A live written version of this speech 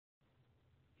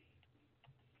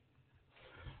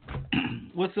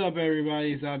What's up,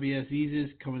 everybody? It's IBS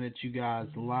Eases coming at you guys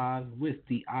live with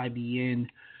the IBN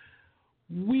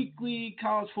Weekly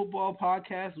College Football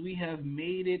Podcast. We have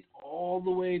made it all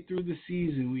the way through the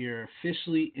season. We are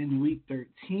officially in week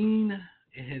 13.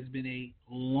 It has been a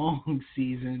long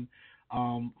season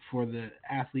for the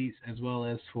athletes as well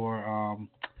as for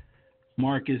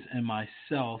Marcus and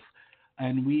myself.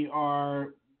 And we are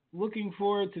looking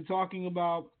forward to talking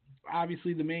about,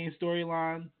 obviously, the main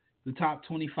storyline, the top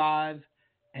 25,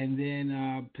 and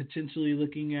then potentially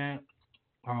looking at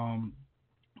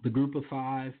the group of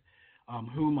five,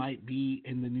 who might be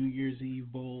in the New Year's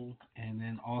Eve Bowl, and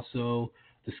then also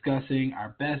discussing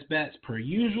our best bets per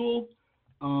usual.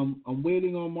 I'm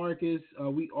waiting on Marcus.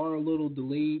 We are a little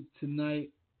delayed tonight.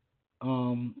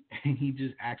 And he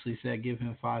just actually said give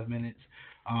him 5 minutes,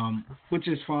 which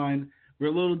is fine. We're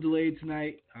a little delayed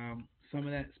tonight. Some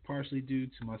of that's partially due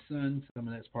to my son. Some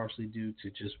of that's partially due to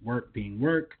just work being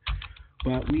work.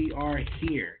 But we are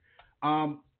here.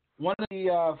 One of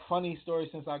the funny stories,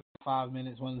 since I got 5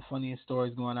 minutes, one of the funniest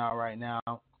stories going out right now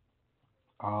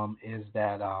is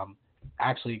that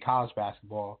actually college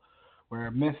basketball,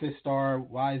 where Memphis star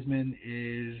Wiseman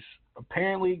is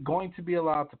apparently going to be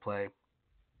allowed to play.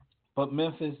 But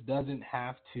Memphis doesn't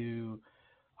have to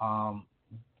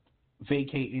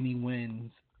vacate any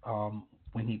wins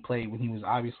when he played, when he was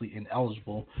obviously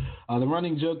ineligible. The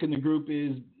running joke in the group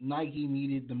is Nike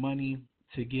needed the money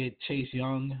to get Chase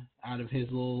Young out of his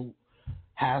little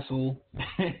hassle.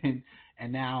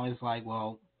 And now it's like,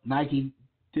 well, Nike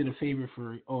did a favor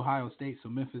for Ohio State, so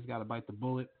Memphis got to bite the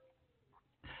bullet.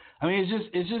 I mean,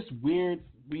 it's just weird.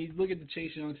 When you look at the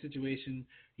Chase Young situation,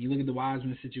 you look at the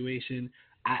Wiseman situation,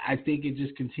 I think it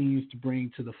just continues to bring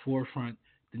to the forefront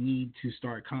the need to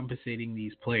start compensating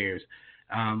these players.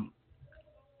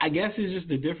 I guess it's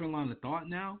just a different line of thought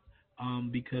now,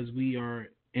 because we are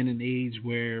in an age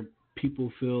where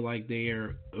people feel like they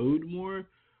are owed more,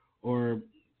 or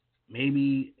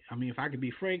maybe, I mean, if I could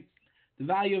be frank, the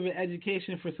value of an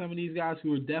education for some of these guys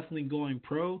who are definitely going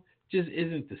pro just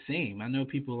isn't the same. I know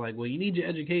people are like, well, you need your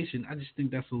education. I just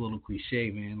think that's a little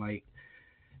cliche, man. Like,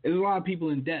 there's a lot of people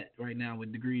in debt right now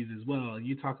with degrees as well.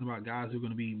 You're talking about guys who are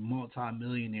going to be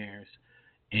multi-millionaires.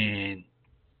 And,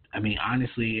 I mean,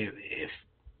 honestly, if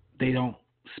they don't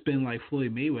spend like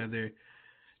Floyd Mayweather,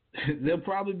 they'll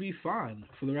probably be fine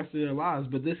for the rest of their lives.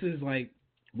 But this is like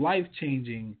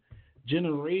life-changing,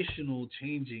 generational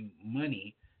changing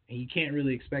money. And you can't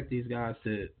really expect these guys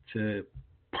to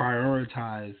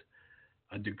prioritize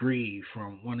a degree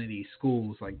from one of these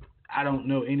schools. Like, I don't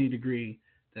know any degree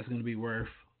that's going to be worth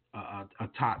a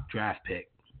top draft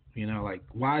pick. You know, like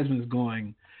Wiseman's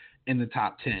going in the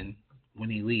top 10 when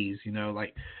he leaves. You know,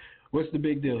 like, what's the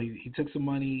big deal? He took some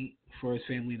money for his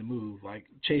family to move. Like,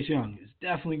 Chase Young is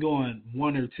definitely going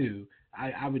 1 or 2.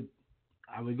 I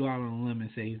would go out on a limb and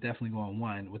say he's definitely going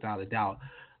 1 without a doubt.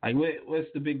 Like, what's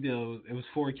the big deal? It was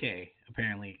 $4K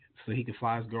apparently, so he could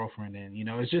fly his girlfriend in. You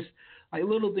know, it's just like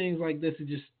little things like this. It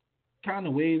just kind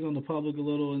of weighs on the public a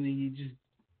little, and then you just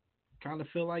kind of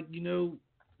feel like, you know,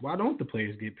 why don't the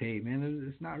players get paid, man?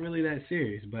 It's not really that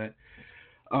serious, but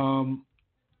I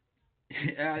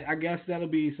guess that'll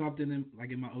be something like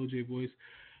in my OJ voice.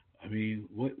 I mean,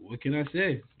 what can I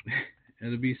say?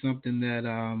 It'll be something that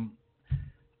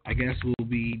I guess will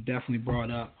be definitely brought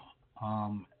up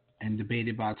and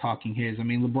debated by talking heads. I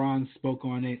mean, LeBron spoke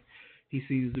on it. He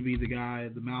seems to be the guy,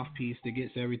 the mouthpiece that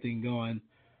gets everything going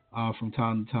from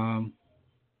time to time.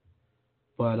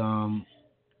 But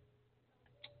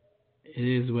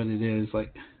it is what it is.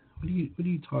 Like, what are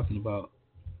you talking about?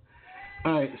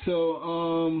 All right,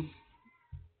 so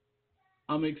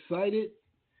I'm excited,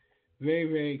 very,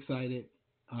 very excited,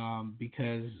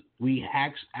 because we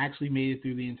actually made it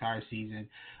through the entire season.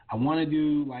 I want to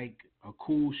do like a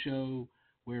cool show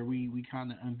where we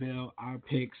kind of unveil our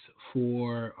picks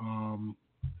for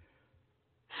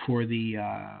the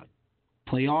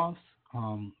playoffs,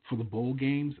 for the bowl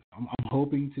games. I'm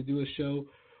hoping to do a show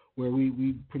where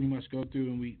we pretty much go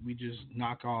through and we just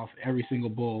knock off every single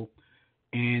bowl.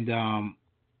 And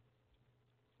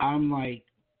I'm like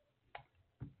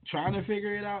trying to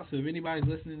figure it out. So if anybody's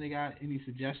listening, they got any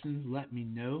suggestions, let me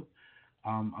know.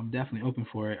 I'm definitely open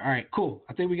for it. All right, cool.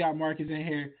 I think we got Marcus in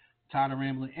here. Tired of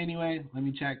rambling. Anyway, let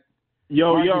me check.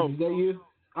 Yo, Marcus, is that you?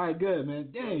 All right, good, man.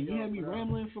 Dang, you had me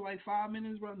rambling for like 5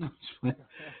 minutes, bro.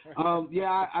 No,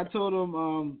 yeah, I told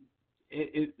him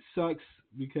it sucks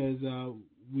because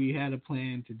we had a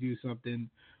plan to do something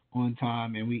on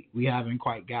time, and we haven't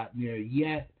quite gotten there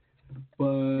yet.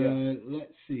 But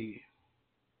let's see.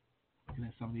 Looking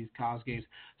at some of these college games.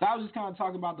 So I was just kind of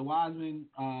talking about the Wiseman,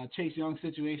 Chase Young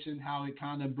situation, how it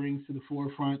kind of brings to the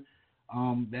forefront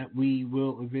that we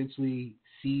will eventually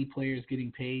see players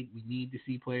getting paid. We need to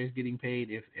see players getting paid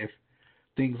if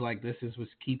things like this is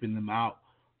what's keeping them out.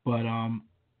 But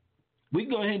we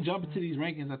can go ahead and jump into these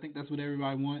rankings. I think that's what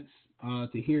everybody wants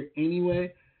to hear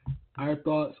anyway. Our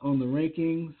thoughts on the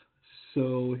rankings.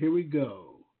 So here we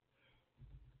go.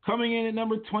 Coming in at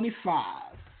number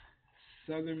 25,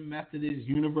 Southern Methodist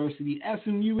University.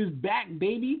 SMU is back,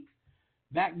 baby.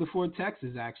 Back before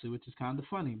Texas, actually, which is kind of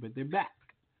funny, but they're back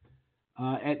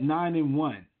at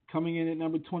 9-1. Coming in at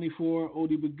number 24,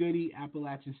 Oldie but Goodie,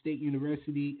 Appalachian State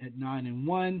University at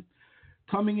 9-1.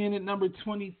 Coming in at number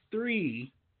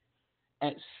 23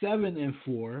 at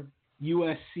 7-4,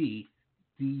 USC, the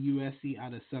USC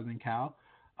out of Southern Cal.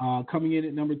 Coming in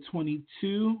at number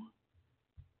 22,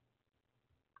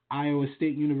 Iowa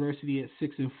State University at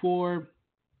 6-4.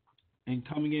 And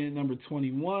coming in at number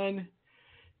 21,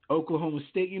 Oklahoma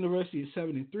State University at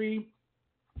 7-3.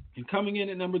 And coming in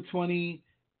at number 20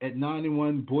 at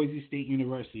 9-1, Boise State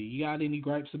University. You got any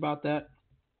gripes about that?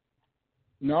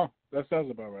 No, that sounds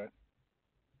about right.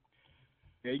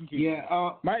 Yeah, you can keep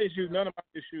my issues, none of my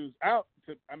issues out.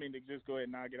 To just go ahead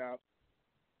and knock it out.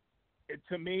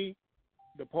 To me,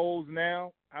 the polls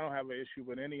now, I don't have an issue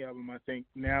with any of them. I think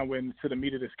now when to the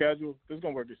meat of the schedule, this is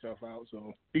going to work itself out.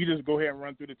 So you can just go ahead and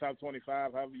run through the top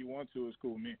 25 however you want to. It's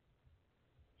cool with me.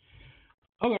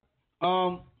 Okay.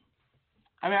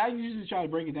 I usually try to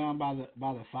break it down by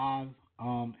the five,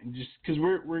 and just because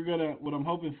we're gonna, what I'm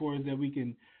hoping for is that we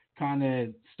can kind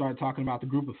of start talking about the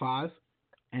group of five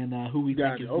and who we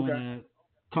think is going to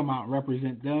come out and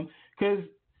represent them. Because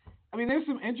there's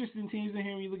some interesting teams in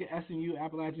here. When you look at SMU,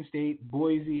 Appalachian State,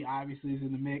 Boise, obviously is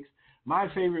in the mix. My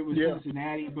favorite was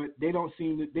Cincinnati, but they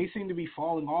seem to be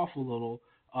falling off a little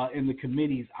in the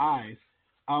committee's eyes.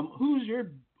 Who's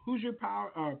your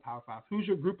power five? Who's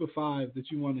your group of five that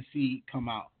you want to see come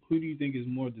out? Who do you think is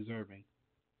more deserving?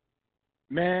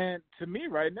 Man, to me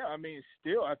right now,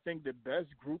 still I think the best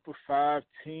group of five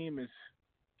team is,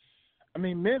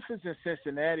 Memphis and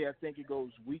Cincinnati. I think it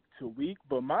goes week to week,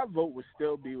 but my vote would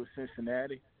still be with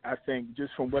Cincinnati. I think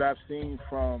just from what I've seen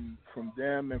from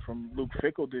them and from Luke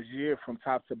Fickell this year, from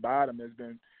top to bottom, has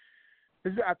been,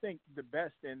 I think, the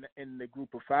best in the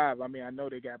group of five. I know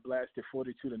they got blasted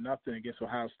 42-0 against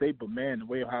Ohio State, but man, the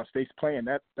way Ohio State's playing,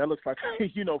 that looks like,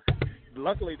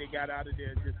 luckily they got out of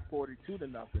there just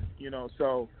 42-0,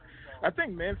 So I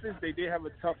think Memphis, they did have a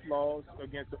tough loss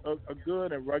against a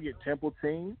good and rugged Temple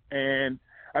team, and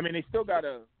they still got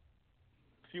a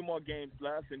few more games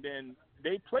left, and then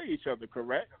they play each other,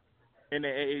 correct, in the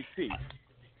AAC.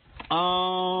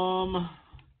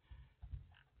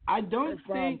 I don't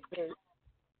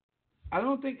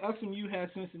think SMU has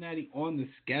Cincinnati on the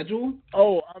schedule.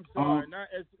 Oh, I'm sorry, not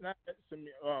SMU.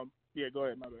 Yeah, go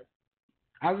ahead, my bad.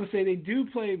 I was gonna say they do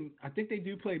play. I think they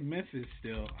do play Memphis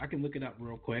still. I can look it up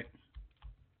real quick.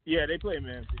 Yeah, they play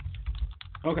Memphis.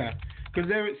 Okay,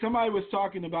 because somebody was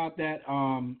talking about that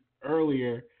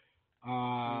earlier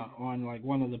on like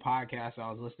one of the podcasts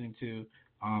I was listening to.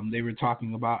 They were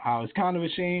talking about how it's kind of a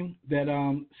shame that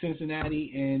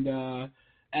Cincinnati and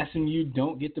SMU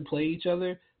don't get to play each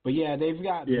other. But yeah, they've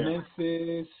got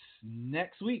Memphis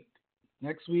next week,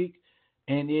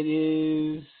 and it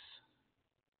is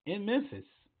in Memphis.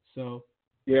 So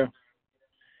yeah,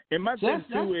 and my thing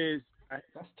too is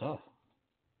that's tough.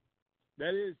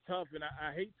 That is tough, and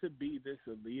I hate to be this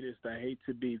elitist. I hate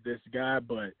to be this guy,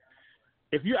 but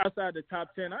if you're outside the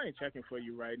top 10, I ain't checking for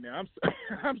you right now.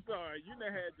 I'm sorry. You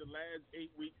done had the last 8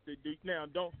 weeks to do. Now,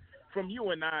 from you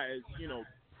and I as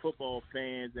football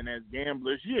fans and as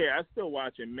gamblers, yeah, I still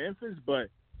watching Memphis,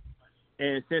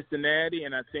 and Cincinnati,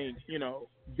 and I think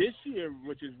this year,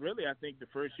 which is really I think the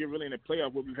first year really in the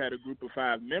playoff where we've had a group of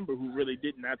five member who really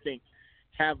didn't, I think,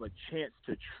 have a chance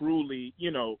to truly,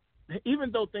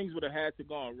 even though things would have had to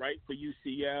go right for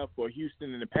UCF or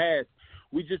Houston in the past,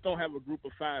 we just don't have a group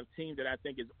of five team that I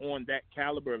think is on that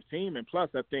caliber of team. And plus,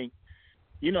 I think,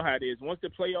 you know how it is. Once the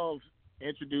playoffs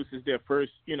introduces their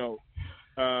first,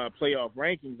 playoff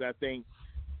rankings, I think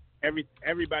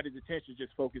everybody's attention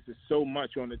just focuses so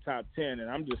much on the top 10. And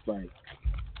I'm just like,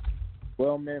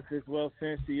 well, Memphis,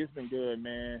 Cincy, it's been good,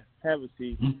 man. Have a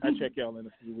seat. I'll check y'all in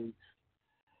a few weeks.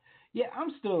 Yeah,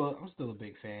 I'm still a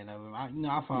big fan of him.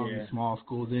 I follow the small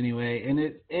schools anyway, and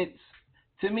it's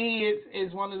to me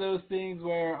it's one of those things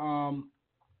where I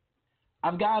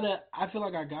feel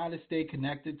like I gotta stay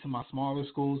connected to my smaller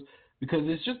schools because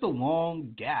it's just a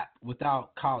long gap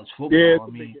without college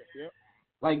football.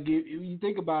 Like you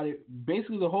think about it,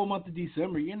 basically the whole month of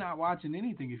December, you're not watching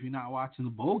anything if you're not watching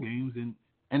the bowl games, and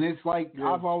it's like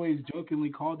I've always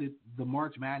jokingly called it the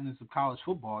March Madness of college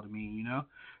football to me,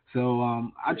 So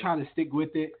I try to stick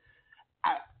with it.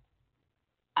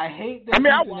 I hate that I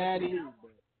Cincinnati. watched it,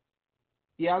 but...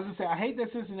 Yeah, I was gonna say I hate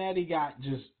that Cincinnati got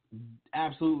just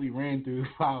absolutely ran through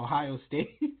by Ohio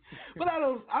State. But I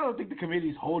don't think the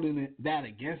committee's holding that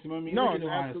against them. I mean, look at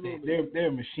Ohio absolutely. State. They're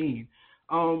a machine.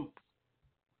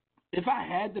 If I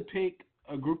had to pick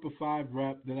a group of 5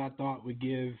 rep that I thought would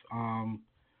give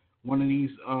one of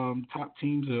these top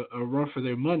teams a run for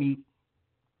their money,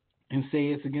 and say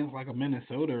it's against like a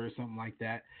Minnesota or something like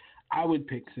that, I would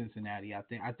pick Cincinnati. I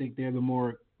think they're the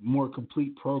more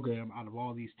complete program out of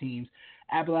all these teams.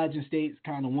 Appalachian State's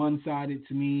kind of one-sided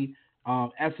to me.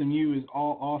 SMU is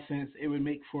all offense. It would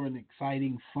make for an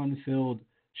exciting, fun-filled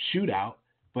shootout.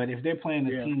 But if they're playing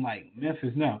a team like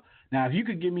Memphis, no. Now, if you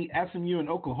could give me SMU and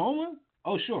Oklahoma,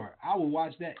 oh sure, I will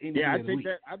watch that any day of the week.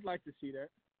 I'd like to see that.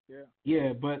 Yeah.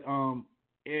 Yeah, but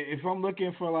if I'm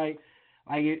looking for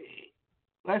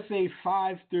let's say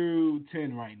 5 through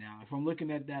 10 right now. If I'm looking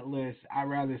at that list, I'd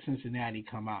rather Cincinnati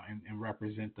come out and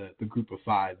represent the group of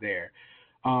 5 there.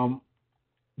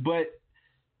 But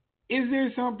is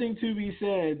there something to be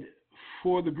said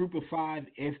for the group of 5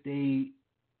 if they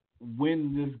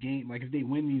win this game, like if they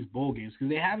win these bowl games?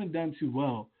 Because they haven't done too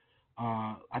well.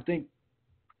 I think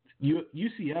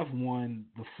UCF won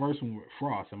the first one with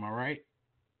Frost. Am I right?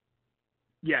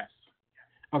 Yes.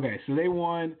 Okay, so they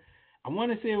won. I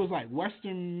want to say it was like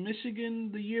Western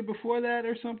Michigan the year before that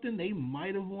or something. They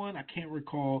might have won. I can't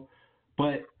recall.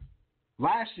 But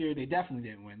last year they definitely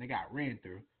didn't win. They got ran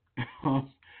through.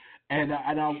 And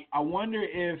I wonder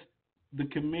if the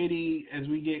committee, as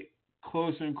we get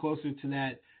closer and closer to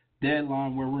that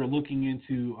deadline where we're looking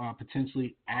into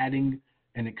potentially adding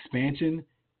an expansion,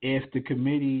 if the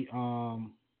committee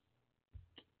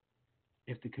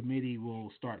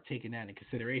will start taking that into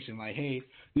consideration, like, hey,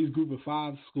 these group of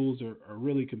 5 schools are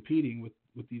really competing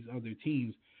with these other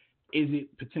teams. Is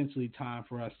it potentially time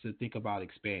for us to think about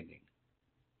expanding?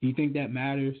 Do you think that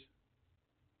matters?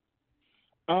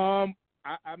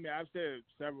 I mean, I've said it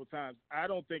several times, I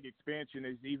don't think expansion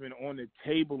is even on the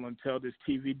table until this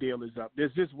TV deal is up.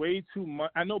 There's just way too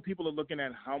much. I know people are looking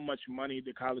at how much money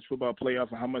the college football playoff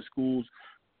and how much schools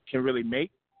can really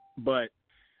make, but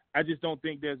I just don't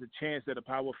think there's a chance that a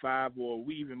Power 5 or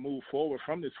we even move forward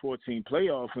from this 14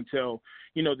 playoff until,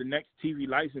 the next TV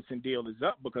licensing deal is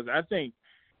up, because I think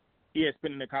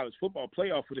ESPN and the college football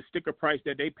playoff for the sticker price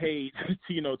that they paid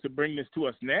to bring this to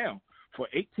us now for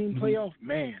 18 playoff,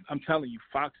 man, I'm telling you,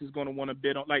 Fox is going to want to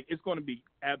bid on, it's going to be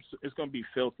it's going to be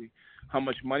filthy how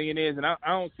much money it is. And I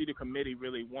don't see the committee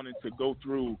really wanting to go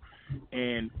through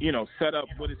and, set up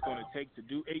what it's going to take to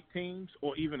do 8 teams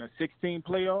or even a 16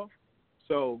 playoff.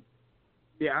 So,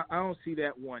 yeah, I don't see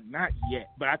that one. Not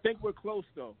yet. But I think we're close,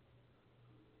 though.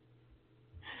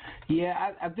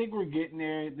 Yeah, I think we're getting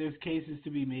there. There's cases to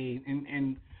be made.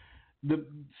 And the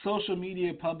social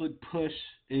media public push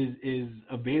is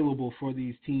available for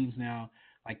these teams now.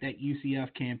 Like that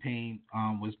UCF campaign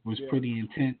was pretty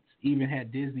intense. Even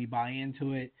had Disney buy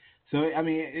into it. So, I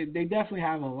mean, they definitely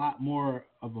have a lot more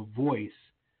of a voice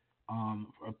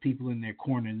of people in their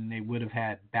corner than they would have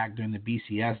had back during the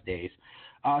BCS days.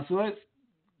 So let's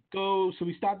go. So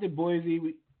we stopped at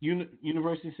Boise.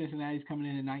 University of Cincinnati is coming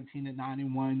in at 19 at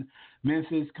 9-1.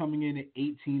 Memphis coming in at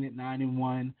 18 at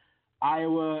 9-1.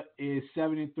 Iowa is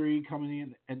 7-3, coming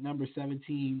in at number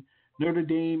 17. Notre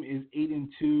Dame is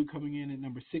 8-2, coming in at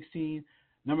number 16.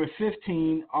 Number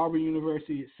 15, Auburn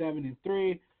University at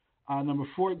 7-3. Number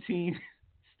 14,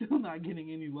 still not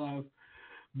getting any love,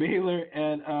 Baylor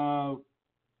at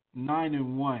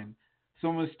 9-1. So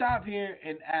I'm gonna stop here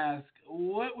and ask,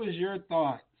 what was your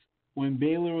thoughts when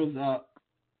Baylor was up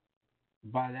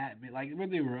by that? Like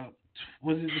when they were up,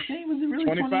 was it the same? Was it really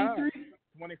 28-3?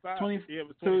 25. 20, yeah, it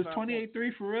was 25. So it was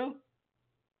 28-3 for real?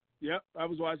 Yep, I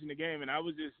was watching the game and I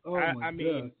was just, I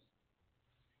mean,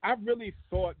 I really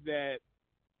thought that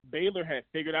Baylor had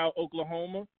figured out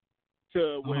Oklahoma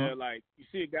to where, you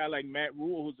see a guy like Matt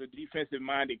Rule, who's a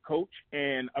defensive-minded coach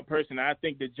and a person I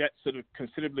think the Jets sort of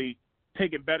considerably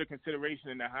taking better consideration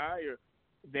in the hire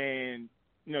than,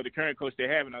 the current coach they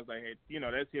have. And I was like, hey,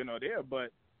 that's here nor there.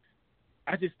 But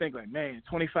I just think,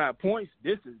 25 points,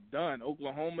 this is done.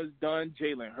 Oklahoma's done.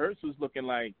 Jalen Hurts was looking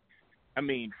like,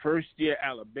 first-year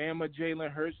Alabama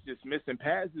Jalen Hurts just missing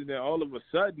passes, and all of a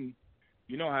sudden,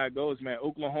 you know how it goes, man.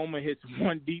 Oklahoma hits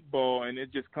one deep ball, and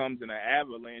it just comes in an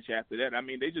avalanche after that.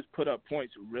 They just put up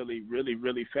points really, really,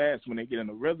 really fast when they get in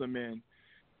the rhythm, and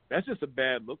that's just a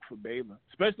bad look for Baylor,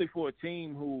 especially for a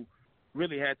team who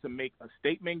really had to make a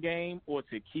statement game or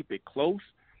to keep it close.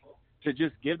 To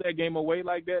just give that game away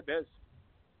like that,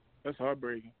 that's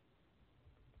heartbreaking.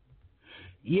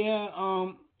 Yeah,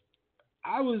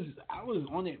 I was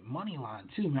on it money line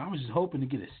too, man. I was just hoping to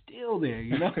get a steal there,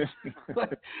 you know.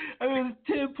 Like, I mean, it's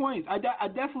 10 points. I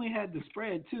definitely had the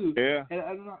spread too, Yeah.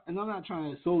 and I'm not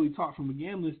trying to solely talk from a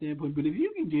gambling standpoint, but if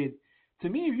you can get, to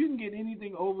me, if you can get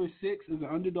anything over 6 as an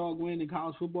underdog win in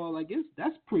college football, like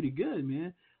that's pretty good,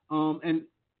 man. And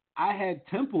I had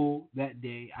Temple that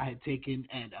day. I had taken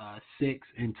at 6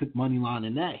 and took money line,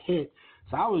 and that hit.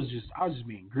 So I was just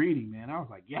being greedy, man. I was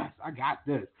like, yes, I got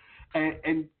this,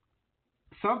 and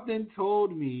something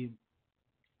told me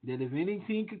that if any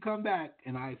team could come back,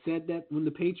 and I said that when the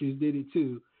Patriots did it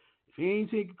too, if any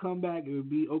team could come back, it would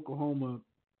be Oklahoma,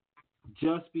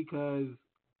 just because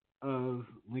of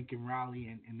Lincoln Riley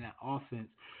and that offense.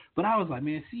 But I was like,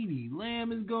 man, CeeDee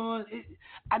Lamb is gone.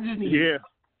 I just need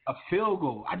a field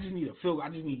goal. I just need a field goal. I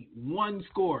just need one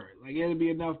score. Like, it'll be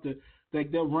enough to,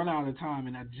 like, they'll run out of time,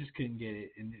 and I just couldn't get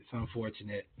it, and it's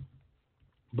unfortunate.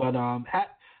 But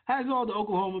has all the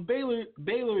Oklahoma.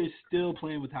 Baylor is still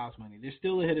playing with house money. They're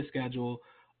still ahead of schedule.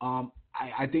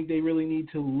 I think they really need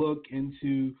to look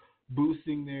into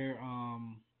boosting their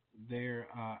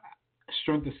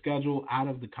strength of schedule out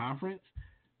of the conference,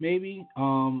 maybe.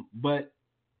 But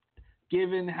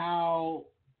given how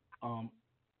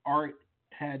Art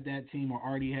had that team, or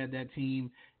Artie had that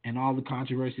team, and all the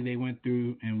controversy they went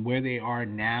through and where they are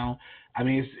now, I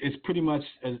mean, it's pretty much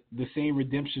the same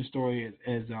redemption story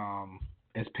as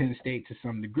Penn State to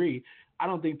some degree. I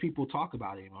don't think people talk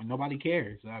about it anymore. Nobody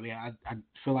cares. I mean, I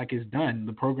feel like it's done.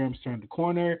 The program's turned the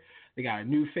corner. They got a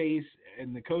new face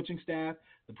in the coaching staff.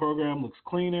 The program looks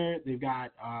cleaner. They've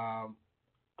got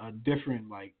a different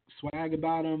swag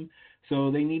about them.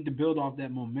 So they need to build off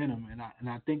that momentum. And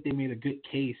I think they made a good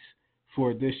case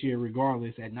for this year,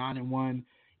 regardless. At 9-1,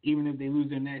 even if they lose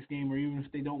their next game, or even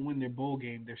if they don't win their bowl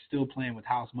game, they're still playing with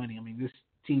house money. I mean, this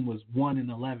team was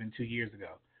 1-11 2 years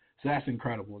ago. So that's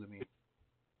incredible to me.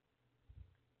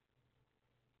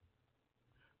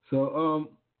 So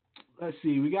let's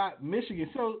see. We got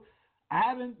Michigan. So I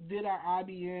haven't did our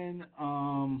IBN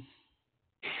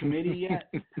committee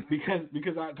yet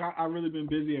because I really been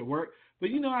busy at work.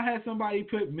 But I had somebody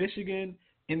put Michigan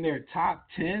in their top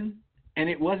 10, and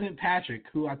it wasn't Patrick,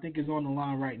 who I think is on the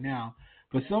line right now.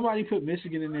 But somebody put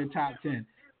Michigan in their top 10.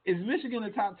 Is Michigan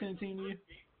a top 10 team to you?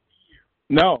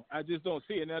 No, I just don't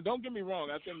see it. Now, don't get me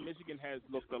wrong. I think Michigan has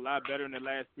looked a lot better in the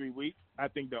last 3 weeks. I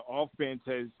think the offense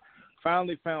has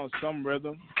finally found some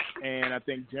rhythm, and I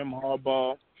think Jim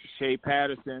Harbaugh, Shea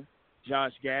Patterson,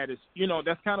 Josh Gaddis,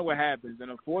 that's kind of what happens.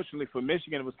 And unfortunately for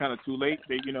Michigan, it was kind of too late.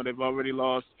 They've already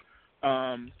lost,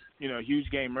 a huge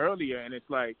game earlier, and it's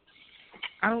like,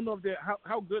 I don't know if they're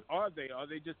how good are they? Are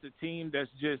they just a team that's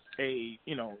just a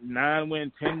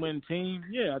 9-win, 10-win team?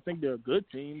 Yeah, I think they're a good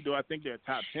team. Do I think they're a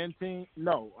top 10 team?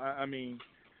 No, I mean,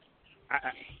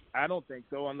 I don't think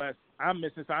so. Unless I'm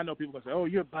missing. So I know people gonna say, "Oh,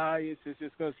 you're biased." It's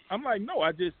just because I'm like, no,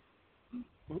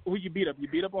 who you beat up? You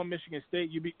beat up on Michigan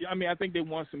State. I think they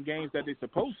won some games that they're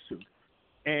supposed to,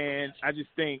 and I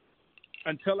just think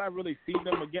until I really see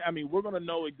them again, I mean, we're gonna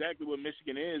know exactly what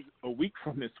Michigan is a week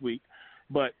from this week.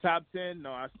 But top 10,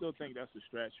 no, I still think that's a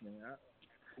stretch, man.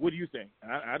 What do you think?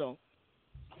 I don't.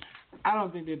 I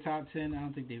don't think they're top 10. I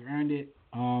don't think they've earned it.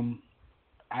 I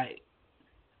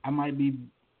might be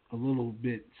a little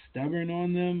bit stubborn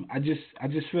on them. I just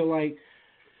feel like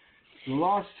the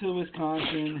loss to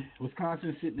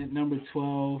Wisconsin sitting at number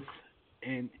 12,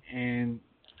 and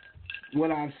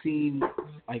what I've seen,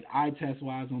 like eye test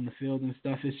wise on the field and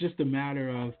stuff, it's just a matter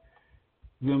of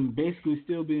them basically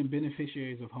still being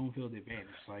beneficiaries of home field advantage.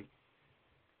 Like,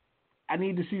 I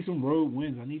need to see some road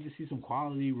wins. I need to see some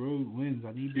quality road wins.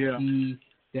 I need to see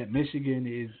that Michigan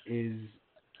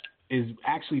is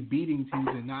actually beating teams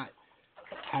and not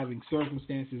having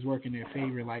circumstances work in their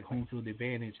favor, like home field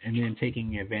advantage, and then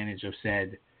taking advantage of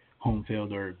said home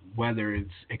field or weather, it's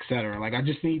et cetera. Like, I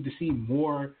just need to see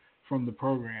more from the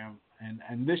program.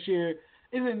 And this year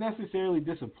isn't necessarily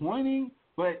disappointing,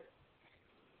 but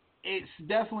it's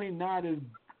definitely not as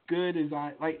good as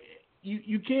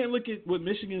you can't look at what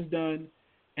Michigan's done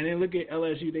and then look at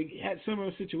LSU. They had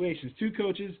similar situations. Two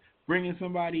coaches bringing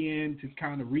somebody in to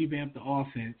kind of revamp the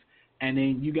offense, and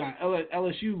then you got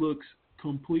LSU looks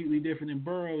completely different, and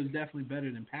Burrow is definitely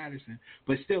better than Patterson.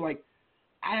 But still, like,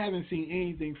 I haven't seen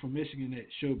anything from Michigan that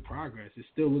showed progress. It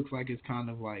still looks like it's kind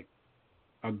of like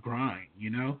a grind,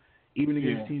 even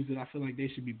against teams that I feel like they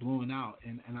should be blowing out.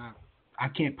 And I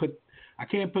can't put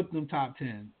them top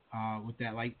 10 with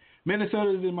that. Like,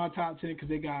 Minnesota's in my top 10 because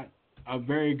they got a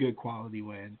very good quality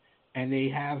win, and they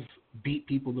have beat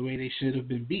people the way they should have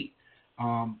been beat.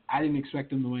 I didn't expect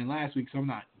them to win last week, so I'm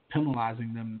not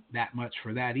penalizing them that much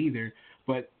for that either.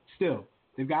 But still,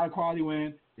 they've got a quality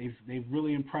win. They've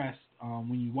really impressed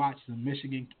when you watch the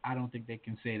Michigan, I don't think they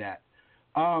can say that.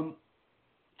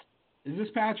 Is this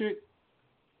Patrick?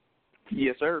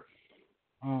 Yes, sir.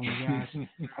 Oh my gosh!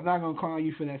 I'm not gonna call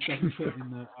you for that stuff you put in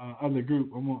the other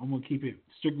group. I'm gonna keep it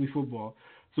strictly football.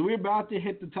 So we're about to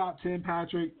hit the top 10,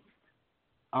 Patrick.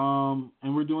 And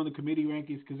we're doing the committee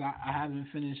rankings because I haven't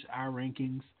finished our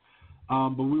rankings.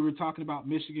 But we were talking about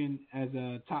Michigan as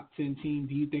a top 10 team.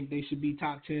 Do you think they should be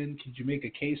top 10? Could you make a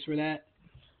case for that?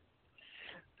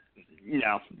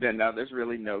 No, there's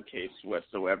really no case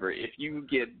whatsoever. If you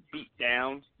get beat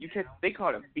down, they call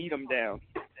it a beat 'em down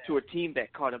to a team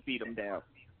that caught a beat 'em down.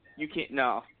 You can't.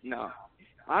 No.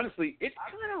 Honestly, it's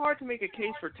kind of hard to make a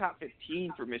case for top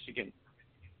 15 for Michigan.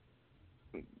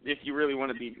 If you really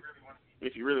want to be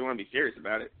serious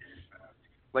about it.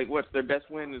 Like, what's their best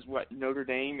win is what, Notre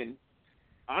Dame, and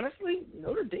honestly,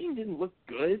 Notre Dame didn't look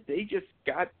good. They just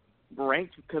got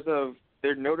ranked because of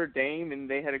their Notre Dame, and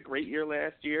they had a great year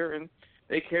last year, and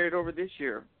they carried over this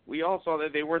year. We all saw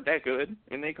that they weren't that good,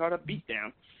 and they caught a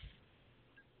beatdown.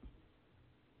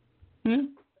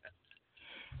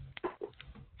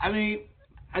 I mean,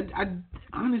 I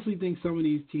honestly think some of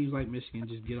these teams like Michigan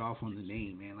just get off on the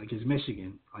name, man. Like, it's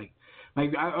Michigan.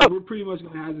 We're pretty much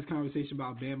going to have this conversation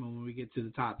about Bama when we get to the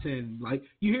top 10. Like,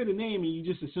 you hear the name and you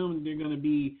just assume that they're going to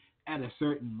be at a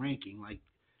certain ranking. Like,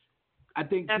 I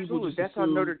think people just that's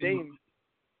on Notre Dame.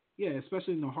 Yeah,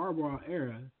 especially in the Harbaugh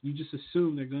era, you just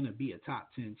assume they're going to be a top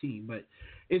 10 team. But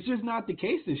it's just not the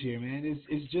case this year, man.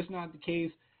 It's just not the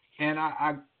case. And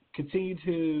I continue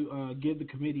to give the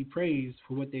committee praise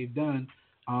for what they've done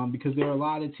because there are a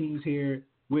lot of teams here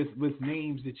with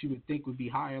names that you would think would be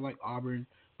higher, like Auburn,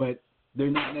 but they're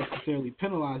not necessarily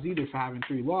penalized either for having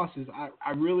 3 losses.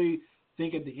 I really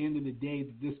think at the end of the day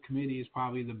that this committee is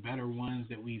probably the better ones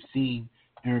that we've seen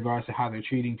in regards to how they're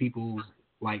treating people's,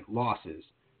 like, losses.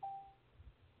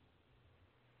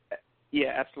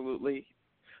 Yeah, absolutely.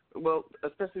 Well,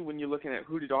 especially when you're looking at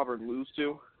who did Auburn lose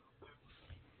to.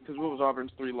 Because what was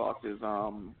Auburn's 3 losses?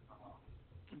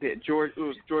 It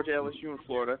was Georgia, LSU, and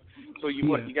Florida. So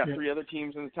you got 3 other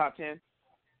teams in the top 10?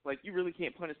 Like, you really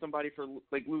can't punish somebody for,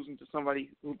 like, losing to somebody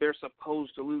who they're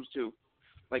supposed to lose to.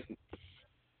 Like,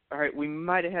 all right, we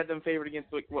might have had them favored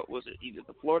against, like, what was it, either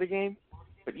the Florida game?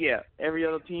 But, yeah, every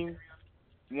other team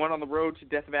won on the road to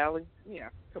Death Valley. Yeah,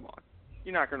 come on.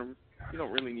 You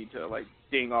don't really need to, like,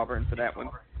 ding Auburn for that one.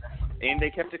 And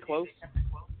they kept it close.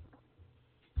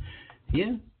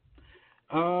 Yeah.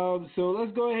 So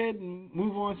let's go ahead and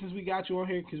move on since we got you on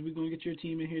here because we're going to get your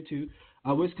team in here too.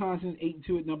 Wisconsin's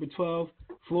 8-2 at number 12.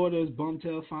 Florida's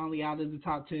Bumtail finally out of the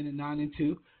top 10 at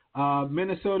 9-2.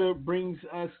 Minnesota brings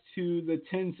us to the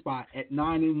 10 spot at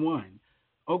 9-1.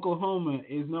 Oklahoma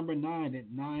is number 9 at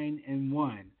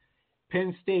 9-1.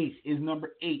 Penn State is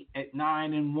number 8 at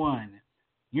 9-1.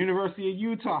 University of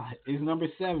Utah is number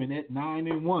 7 at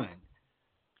 9-1.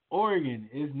 Oregon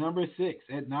is number 6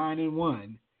 at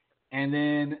 9-1. And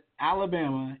then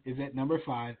Alabama is at number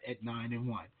 5 at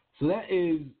 9-1. So that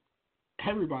is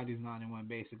everybody's 9-1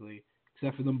 basically,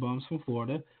 except for them bums from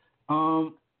Florida.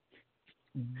 Do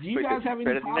you guys have any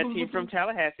better problems than that team from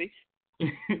Tallahassee?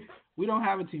 We don't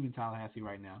have a team in Tallahassee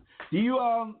right now. Do you?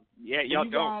 Yeah, y'all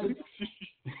don't.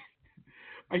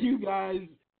 Are you guys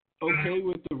okay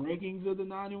with the rankings of the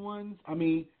 9-1s? I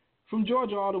mean, from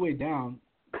Georgia all the way down,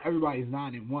 everybody's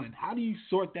 9-1. How do you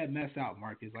sort that mess out,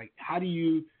 Marcus? Like, how do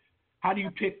you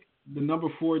pick the number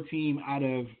 4 team out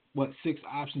of 6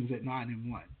 options at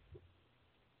 9-1?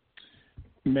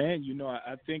 Man,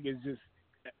 I think it's just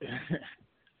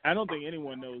I don't think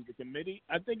anyone knows the committee.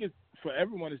 I think it's for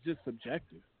everyone. It's just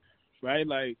subjective, right?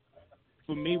 Like,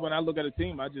 for me, when I look at a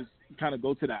team, I just kind of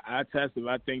go to the eye test if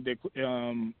I think they're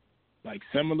like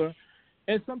similar.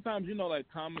 And sometimes, like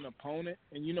common opponent,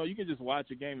 and you can just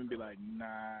watch a game and be like, nah,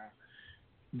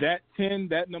 that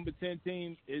number 10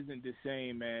 team isn't the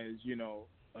same as,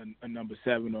 a number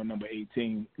 7 or number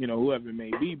 18, whoever it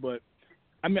may be. But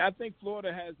I mean, I think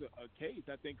Florida has a case.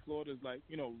 I think Florida's like,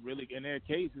 really in their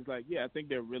case is like, yeah, I think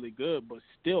they're really good, but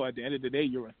still at the end of the day,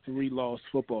 you're a 3-loss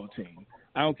football team.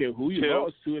 I don't care who you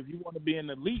lost to. If you want to be an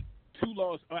elite,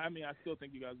 2-loss. I mean, I still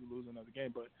think you guys will lose another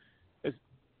game, but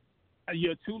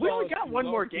you're 2-loss. We only got one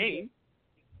more game.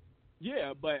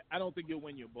 Yeah, but I don't think you'll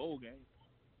win your bowl game.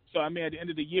 So I mean, at the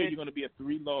end of the year, you're going to be a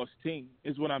 3-loss team.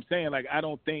 Is what I'm saying. Like, I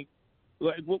don't think.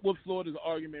 Like, what would Florida's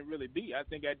argument really be? I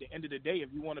think at the end of the day, if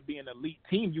you want to be an elite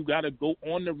team, you got to go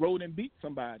on the road and beat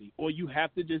somebody, or you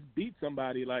have to just beat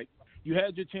somebody. Like, you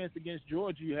had your chance against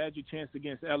Georgia, you had your chance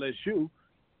against LSU.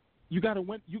 You got to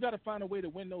win. You got to find a way to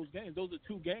win those games. Those are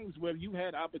 2 games where you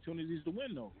had opportunities to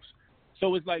win those.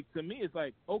 So it's like, to me, it's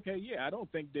like, okay, yeah, I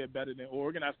don't think they're better than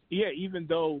Oregon. Even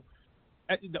though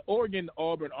the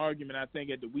Oregon-Auburn argument, I think,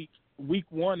 at the week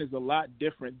 1 is a lot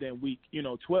different than week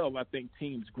 12. I think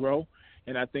teams grow,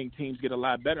 and I think teams get a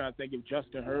lot better. I think if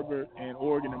Justin Herbert and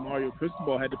Oregon and Mario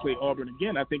Cristobal had to play Auburn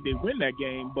again, I think they win that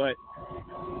game. But,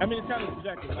 I mean, it's kind of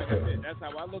subjective. Like I said, that's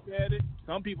how I look at it.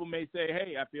 Some people may say,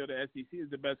 hey, I feel the SEC is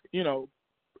the best,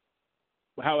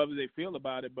 however they feel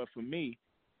about it. But for me,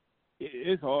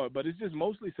 it's hard, but it's just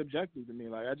mostly subjective to me.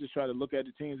 Like, I just try to look at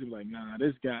the teams and be like,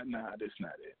 this not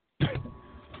it.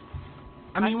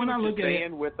 I mean, when I look at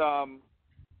it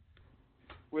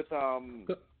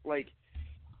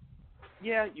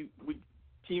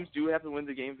teams do have to win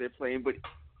the games they're playing, but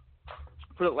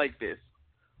put it like this.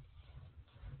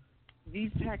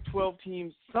 These Pac-12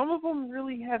 teams, some of them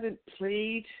really haven't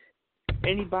played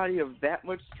anybody of that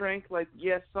much strength. Like,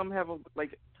 yes, some have,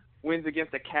 wins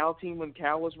against a Cal team when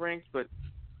Cal was ranked, but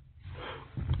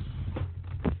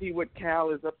see what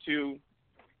Cal is up to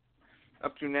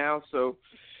now. So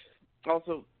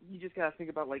also you just gotta think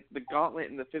about the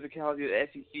gauntlet and the physicality of the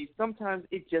SEC. Sometimes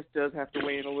it just does have to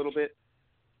weigh in a little bit.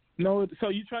 No, so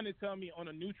you're trying to tell me on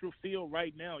a neutral field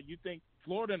right now, you think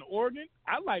Florida and Oregon?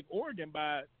 I like Oregon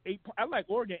by 8. I like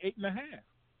Oregon 8.5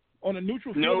 on a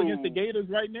neutral field against the Gators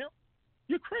right now.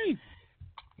 You're crazy.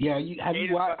 Yeah,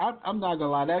 I'm not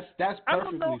gonna lie. That's perfectly I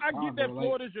don't know. I fine, get that bro.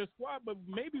 Florida's your squad, but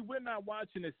maybe we're not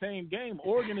watching the same game.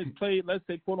 Oregon has played, let's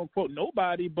say, quote unquote,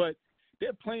 nobody, but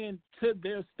they're playing to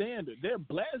their standard. They're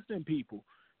blasting people.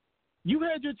 You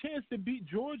had your chance to beat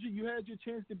Georgia. You had your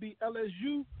chance to beat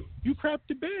LSU. You crapped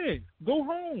the bed. Go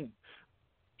home.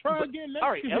 Try again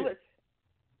next year.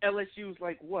 LSU's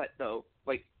like what though?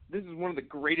 This is one of the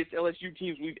greatest LSU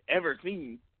teams we've ever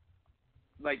seen.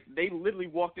 They literally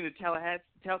walked into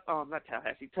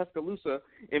Tuscaloosa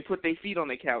and put their feet on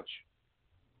the couch.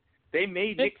 They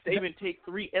made Nick Saban take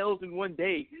 3 L's in one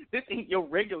day. This ain't your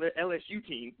regular LSU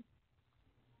team.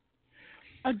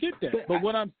 I get that, but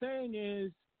what I'm saying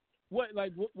is, what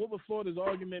would Florida's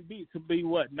argument be? To be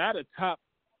what? Not a top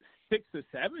 6 or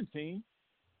 7 team.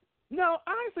 No,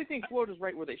 I honestly think Florida's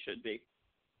right where they should be.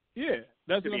 Yeah,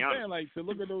 that's what I'm saying. To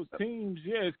look at those teams,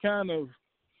 it's kind of.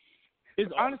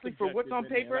 It's honestly for what's on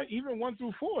paper, even 1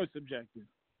 through 4 is subjective.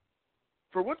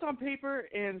 For what's on paper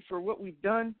and for what we've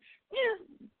done,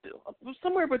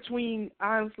 somewhere between,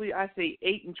 honestly, I say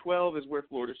 8 and 12 is where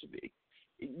Florida should be.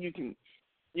 You can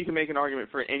make an argument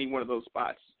for any one of those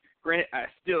spots. Granted, I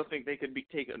still think they could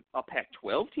take a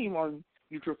Pac-12 team on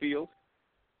neutral field.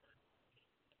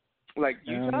 Like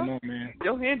Utah, I don't know, man.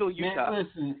 They'll handle Utah.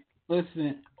 Man,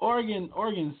 listen,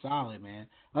 Oregon's solid, man.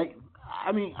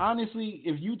 Honestly,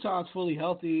 if Utah's fully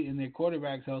healthy and their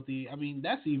quarterback's healthy,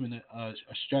 that's even a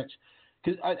stretch.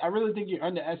 Because I really think you're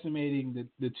underestimating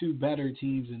the 2 better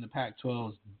teams in the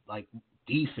Pac-12's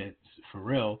defense for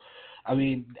real.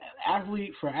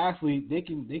 Athlete for athlete, they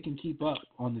can keep up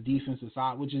on the defensive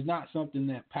side, which is not something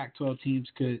that Pac-12 teams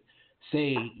could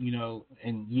say,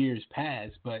 in years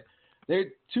past. But they're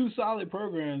 2 solid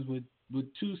programs with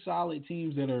 2 solid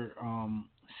teams that are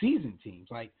seasoned teams.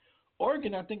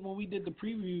 Oregon, I think when we did the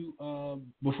preview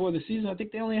before the season, I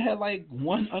think they only had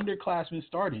 1 underclassman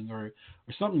starting or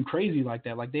something crazy like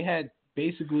that. They had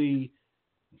basically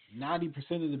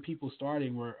 90% of the people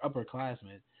starting were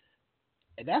upperclassmen.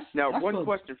 That's one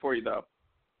question for you though.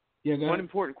 Yeah, go ahead. One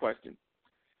important question: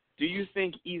 do you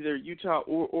think either Utah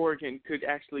or Oregon could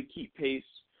actually keep pace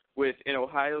with an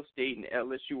Ohio State and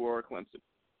LSU or Clemson?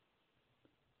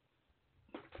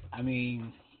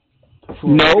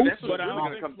 No, but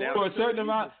for a certain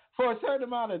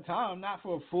amount of time, not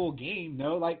for a full game.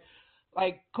 No, like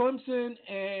Clemson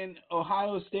and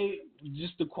Ohio State,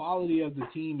 just the quality of the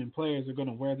team and players are going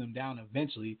to wear them down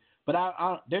eventually. But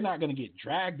they're not going to get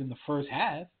dragged in the first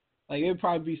half. It would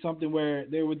probably be something where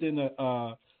they're within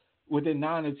 9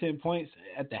 or 10 points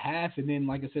at the half, and then,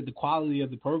 like I said, the quality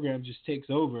of the program just takes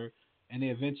over, and they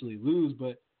eventually lose.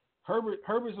 But Herbert's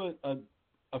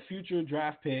a future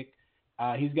draft pick.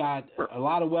 He's got a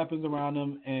lot of weapons around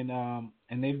him,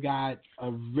 and they've got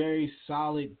a very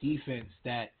solid defense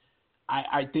that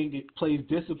I think it plays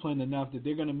disciplined enough that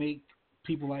they're going to make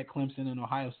people like Clemson and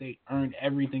Ohio State earn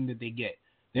everything that they get.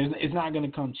 It's not going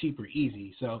to come cheap or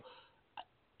easy. So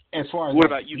as far as what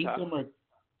about Utah? Beat them or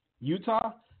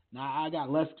Utah, I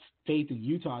got less faith in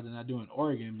Utah than I do in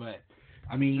Oregon. But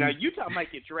now Utah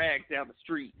might get dragged down the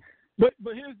street. But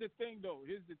here's the thing, though.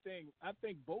 I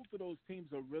think both of those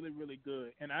teams are really, really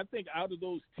good. And I think out of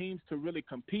those teams to really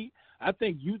compete, I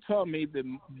think Utah may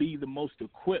be the most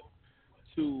equipped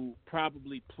to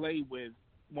probably play with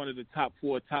one of the top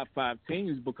 4, top 5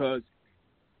 teams because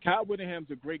Kyle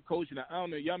Whittingham's a great coach. And I don't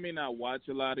know, y'all may not watch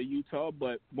a lot of Utah,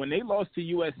 but when they lost to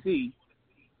USC,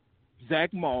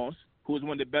 Zach Moss, who was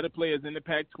one of the better players in the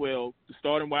Pac-12, the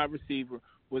starting wide receiver,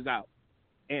 was out.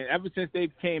 And ever since they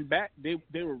came back,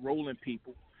 they were rolling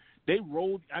people. They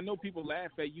rolled. I know people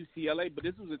laugh at UCLA, but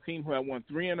this was a team who had won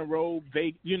 3 in a row.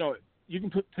 You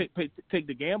can take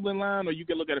the gambling line, or you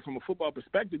can look at it from a football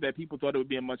perspective that people thought it would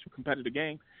be a much competitive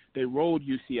game. They rolled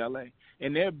UCLA,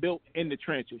 and they're built in the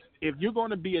trenches. If you're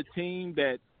going to be a team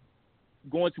that's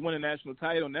going to win a national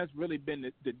title, and that's really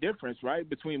been the difference, right,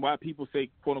 between why people say,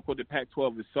 quote-unquote, the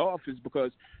Pac-12 is soft, is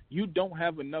because you don't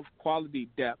have enough quality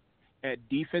depth at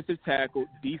defensive tackle,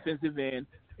 defensive end,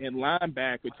 and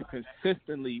linebacker to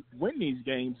consistently win these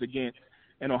games against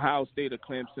an Ohio State or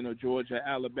Clemson or Georgia,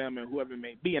 Alabama, and whoever it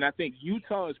may be. And I think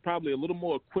Utah is probably a little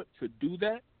more equipped to do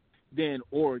that than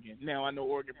Oregon. Now, I know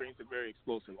Oregon brings a very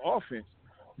explosive offense,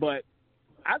 but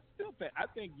I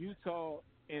think Utah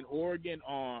and Oregon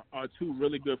are 2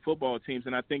 really good football teams,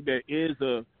 and I think there is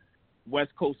a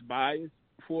West Coast bias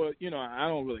for, I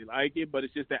don't really like it, but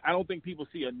it's just that I don't think people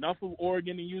see enough of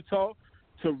Oregon and Utah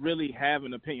to really have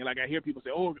an opinion. Like, I hear people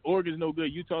say, oh, Oregon's no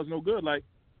good, Utah's no good. Like,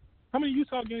 how many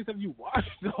Utah games have you watched,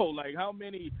 though? Like, how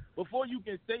many? Before you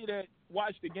can say that,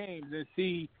 watch the games and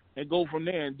see and go from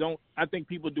there. And I think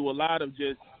people do a lot of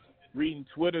just reading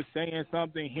Twitter, saying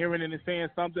something, hearing it and saying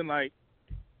something. Like,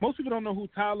 most people don't know who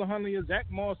Tyler Huntley or Zach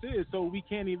Moss is, so we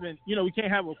can't even, we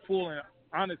can't have a full and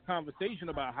honest conversation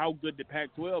about how good the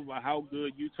Pac-12 or how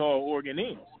good Utah or Oregon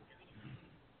is.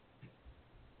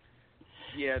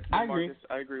 Yeah, I agree. Marcus,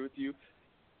 I agree with you.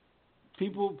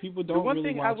 People don't the one really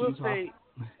thing watch I will Utah. say,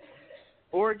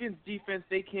 Oregon's defense,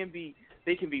 they can be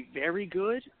very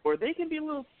good, or they can be a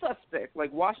little suspect.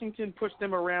 Like, Washington pushed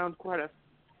them around quite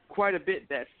a bit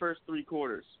that first 3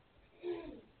 quarters.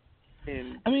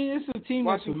 And I mean, it's a team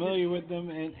that's Washington, familiar with them,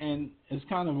 and it's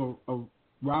kind of a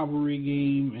rivalry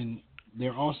game, and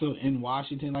they're also in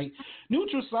Washington. Like,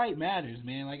 neutral site matters,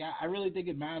 man. Like, I really think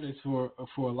it matters for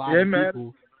a lot of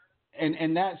people,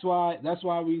 and that's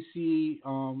why we see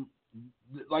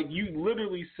like, you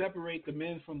literally separate the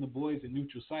men from the boys in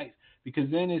neutral sites,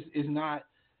 because then it's not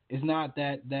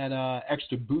that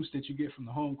extra boost that you get from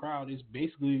the home crowd. It's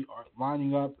basically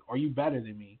lining up, are you better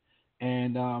than me?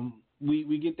 And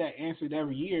we get that answered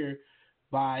every year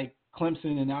by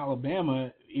Clemson and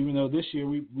Alabama, even though this year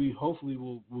we hopefully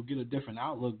will get a different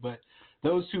outlook. But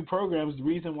those 2 programs, the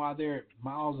reason why they're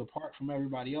miles apart from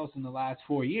everybody else in the last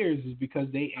 4 years is because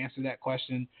they answer that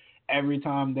question every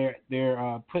time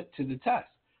they're put to the test.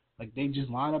 Like, they just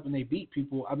line up and they beat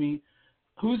people. I mean,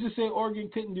 who's to say Oregon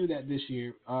couldn't do that this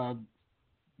year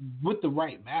with the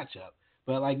right matchup?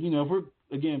 But, like, if we're,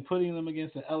 again, putting them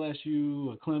against a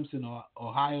LSU, a Clemson, or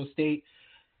Ohio State,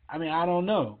 I mean, I don't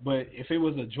know. But if it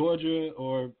was a Georgia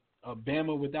or a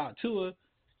Bama without Tua,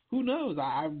 who knows?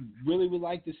 I really would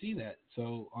like to see that.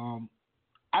 So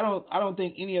I don't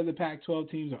think any of the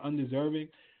Pac-12 teams are undeserving.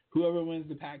 Whoever wins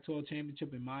the Pac-12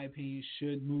 championship, in my opinion,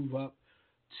 should move up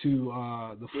to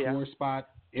the 4 spot,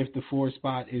 if the 4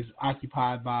 spot is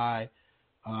occupied by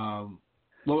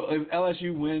if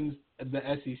LSU wins the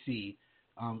SEC,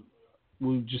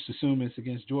 we'll just assume it's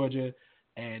against Georgia,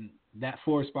 and that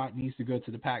 4 spot needs to go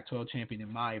to the Pac-12 champion,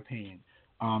 in my opinion.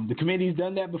 The committee's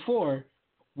done that before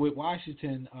with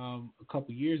Washington a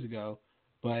couple years ago,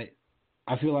 but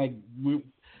I feel like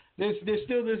there's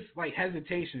still this, like,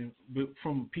 hesitation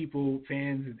from people,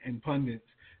 fans, and pundits.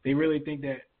 They really think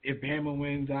that if Bama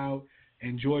wins out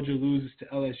and Georgia loses to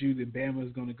LSU, then Bama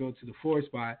is going to go to the 4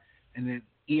 spot, and then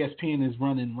ESPN is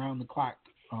running round-the-clock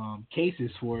cases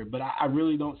for it. But I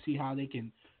really don't see how they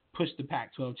can push the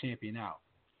Pac-12 champion out.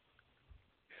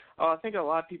 I think a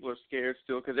lot of people are scared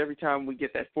still, because every time we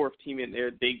get that 4th team in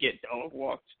there, they get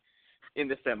dog-walked in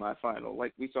the semifinal.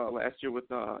 Like we saw last year with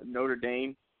Notre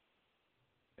Dame,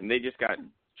 and they just got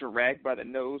dragged by the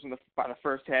nose. And by the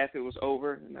first half, it was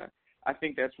over. And I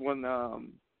think that's one of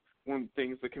the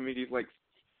things the committees, like,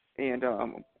 and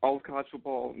all of college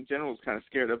football in general is kind of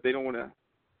scared of. They don't want to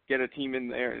get a team in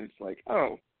there, and it's like,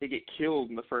 oh, they get killed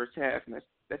in the first half, and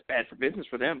that's bad for business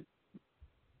for them.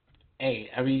 Hey,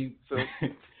 I mean,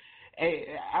 hey,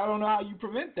 I don't know how you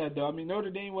prevent that, though. I mean,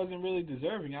 Notre Dame wasn't really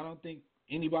deserving. I don't think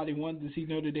anybody wanted to see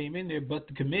Notre Dame in there but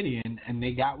the committee, and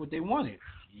they got what they wanted.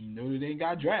 Notre Dame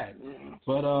got dragged.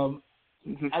 But I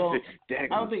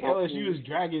don't think LSU is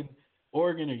dragging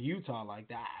Oregon or Utah like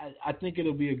that. I think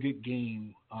it'll be a good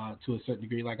game to a certain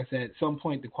degree. Like I said, at some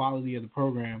point the quality of the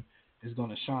program is going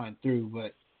to shine through,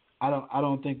 but I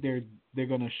don't think they're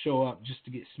going to show up just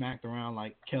to get smacked around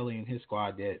like Kelly and his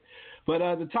squad did. But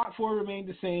the top 4 remained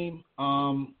the same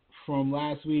from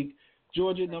last week.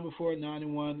 Georgia at number 4 at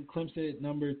 9-1, Clemson at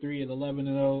number 3 at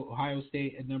 11-0, Ohio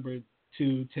State at number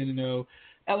 2 10-0,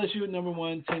 LSU at number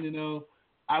 1 10-0.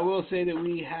 I will say that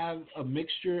we have a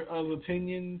mixture of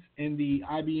opinions in the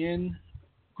IBN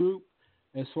group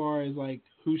as far as like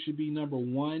who should be number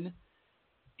one.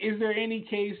 Is there any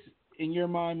case in your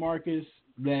mind, Marcus,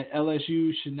 that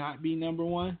LSU should not be number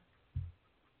one?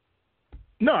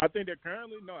 No, I think they're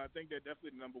definitely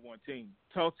the number one team.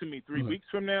 Talk to me 3 weeks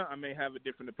from now, I may have a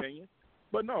different opinion.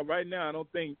 But no, right now I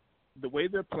don't think the way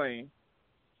they're playing,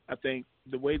 I think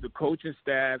the way the coaching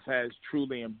staff has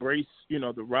truly embraced,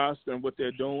 the roster and what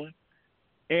they're doing.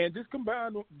 And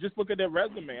just look at their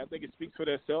resume. I think it speaks for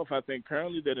themselves. I think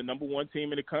currently they're the number one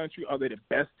team in the country. Are they the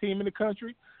best team in the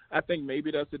country? I think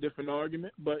maybe that's a different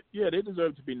argument. But, yeah, they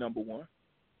deserve to be number one.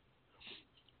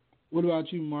 What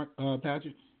about you,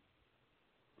 Patrick?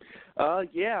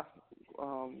 Yeah.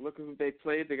 Look at who they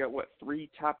played. They got, 3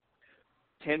 top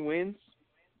 10 wins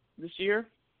this year?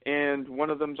 And one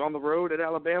of them's on the road at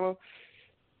Alabama.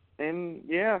 And,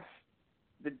 yeah,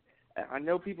 I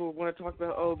know people want to talk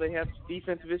about, they have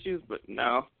defensive issues, but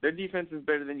no, their defense is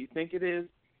better than you think it is.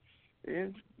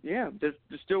 And, yeah, they're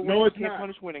still winning. You can't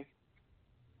punish winning.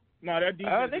 No, their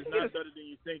defense is not better than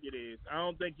you think it is. I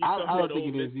don't think you saw the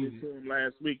Ole Miss team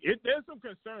last week. There's some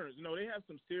concerns. They have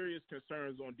some serious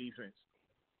concerns on defense.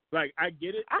 Like, I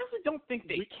get it. I actually don't think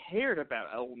they cared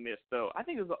about Ole Miss, though. I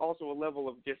think there's also a level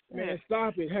of just man,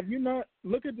 stop it. Have you not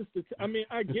look at this? I mean,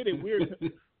 I get it.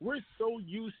 We're so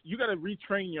used. You got to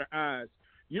retrain your eyes.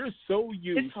 You're so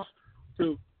used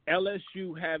to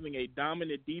LSU having a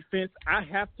dominant defense. I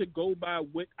have to go by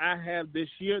what I have this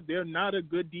year. They're not a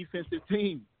good defensive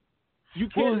team. You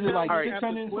can't tell like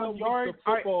 600 some yards of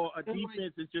football, a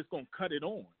defense is just going to cut it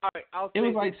on. All right, it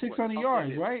was like 600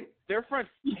 yards, right? Their front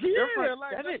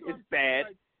seven is bad,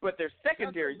 but their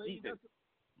secondary defense.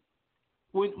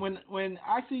 When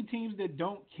I see teams that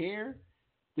don't care,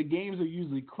 the games are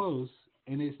usually close,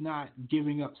 and it's not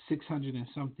giving up 600 and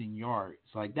something yards.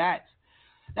 Like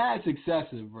that's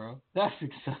excessive, bro. That's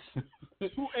excessive.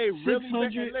 Over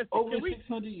 600 yards.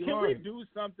 Can we do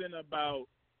something about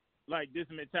like this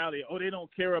mentality? They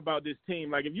don't care about this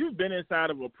team. Like if you've been inside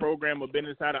of a program or been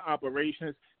inside of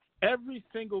operations, every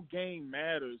single game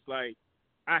matters. Like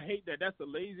I hate that. That's a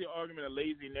lazy argument, a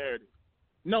lazy narrative.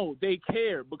 No, they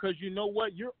care because you know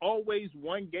what? You're always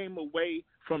one game away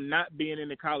from not being in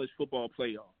the college football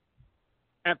playoff.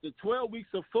 After 12 weeks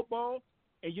of football,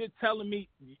 and you're telling me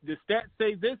the stats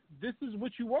say this is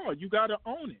what you are. You got to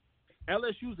own it.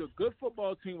 LSU's a good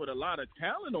football team with a lot of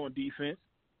talent on defense,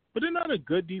 but they're not a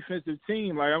good defensive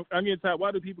team. Like I'm getting tired.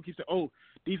 Why do people keep saying,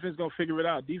 defense going to figure it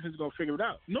out. Defense going to figure it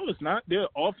out. No, it's not. They're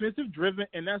offensive driven,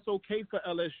 and that's okay for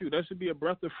LSU. That should be a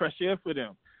breath of fresh air for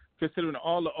them, considering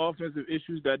all the offensive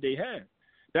issues that they had.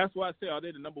 That's why I say, are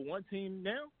they the number one team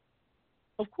now?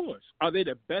 Of course. Are they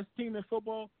the best team in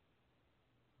football?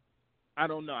 I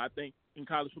don't know. I think in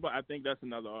college football, I think that's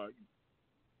another argument.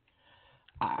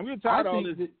 I'm getting tired of all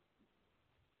this.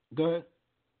 Go ahead.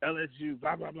 LSU,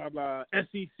 blah, blah, blah, blah.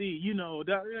 SEC,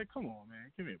 come on,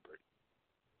 man. Give me a break.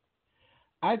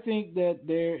 I think that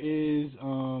there is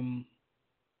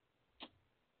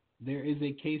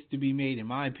a case to be made, in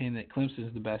my opinion, that Clemson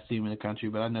is the best team in the country.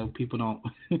 But I know people don't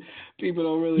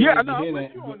really. Yeah, like no, to hear I'm that.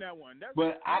 with you on that one.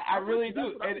 I really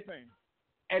do.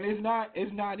 And it's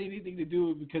not anything to do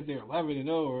with because they're 11-0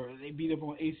 or they beat up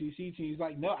on ACC teams.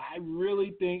 Like, no, I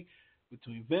really think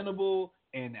between Venable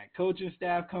and that coaching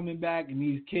staff coming back and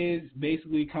these kids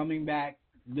basically coming back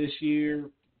this year,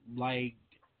 like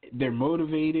they're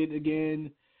motivated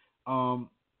again.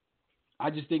 I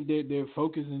just think they're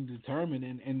focused and determined,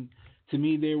 and to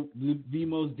me, they're the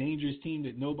most dangerous team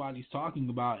that nobody's talking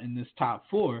about in this top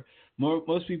four.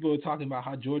 Most people are talking about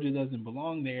how Georgia doesn't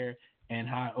belong there and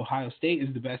how Ohio State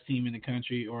is the best team in the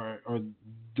country or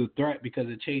the threat because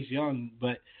of Chase Young.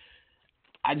 But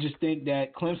I just think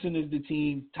that Clemson is the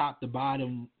team top to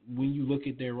bottom. When you look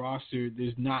at their roster,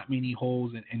 there's not many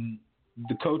holes, and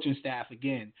the coaching staff,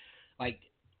 again, like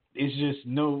it's just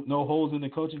no holes in the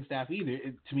coaching staff either.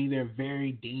 To me, they're a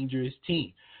very dangerous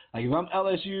team. Like if I'm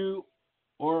LSU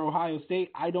or Ohio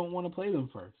State, I don't want to play them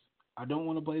first.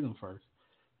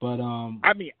 But I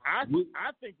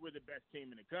think we're the best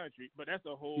team in the country, but that's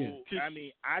a whole. Yeah. I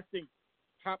mean, I think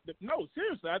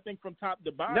seriously, I think from top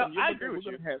to bottom. No, I agree with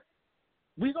you.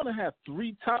 We're gonna have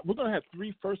 3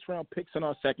 first-round picks in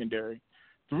our secondary,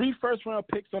 3 first-round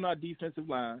picks on our defensive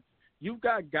line. You've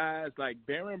got guys like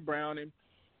Baron Browning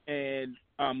and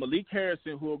Malik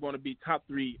Harrison who are going to be top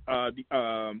 3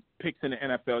 picks in the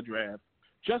NFL draft.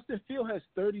 Justin Fields has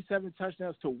 37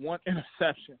 touchdowns to 1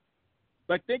 interception.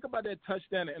 Like, think about that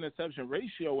touchdown to interception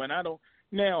ratio, and I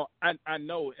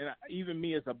know, and even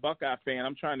me as a Buckeye fan,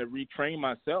 I'm trying to retrain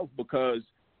myself because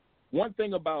one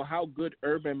thing about how good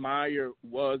Urban Meyer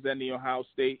was in the Ohio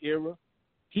State era,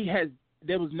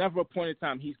 there was never a point in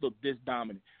time he's looked this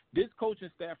dominant. This coaching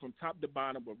staff from top to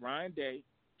bottom with Ryan Day,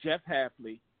 Jeff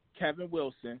Hafley, Kevin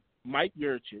Wilson, Mike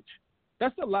Yurcich,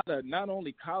 that's a lot of not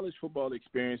only college football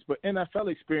experience, but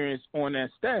NFL experience on that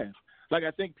staff. Like,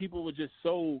 I think people were just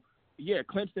so,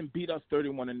 Clemson beat us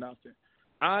 31-0.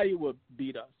 Iowa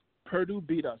beat us. Purdue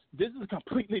beat us. This is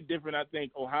completely different, I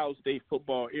think, Ohio State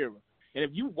football era. And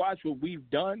if you watch what we've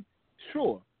done,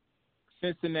 sure,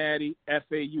 Cincinnati,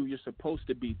 FAU, you're supposed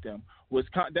to beat them.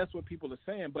 Wisconsin, that's what people are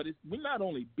saying. But we not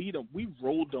only beat them, we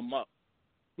rolled them up,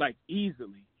 like,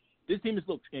 easily. This team has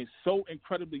looked so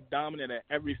incredibly dominant at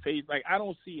every phase. Like, I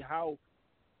don't see how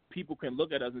people can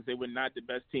look at us and say we're not the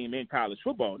best team in college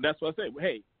football. And that's what I say.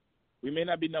 Hey, we may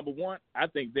not be number one. I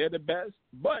think they're the best,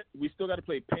 but we still got to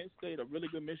play Penn State, a really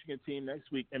good Michigan team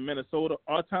next week, and Minnesota.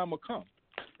 Our time will come.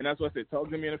 And that's what I said. Talk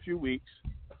to me in a few weeks.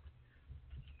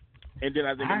 And then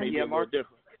I think it may be a little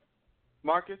different.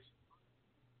 Marcus?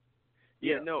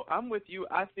 Yeah, no, I'm with you.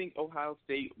 I think Ohio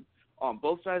State, on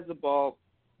both sides of the ball,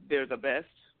 they're the best.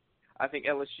 I think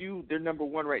LSU, they're number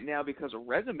one right now because of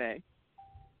resume.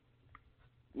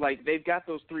 Like, they've got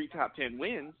those 3 top 10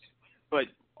 wins, but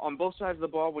on both sides of the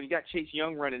ball, when you got Chase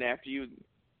Young running after you,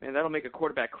 man, that'll make a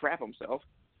quarterback crap himself.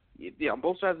 Yeah, on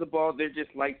both sides of the ball, they're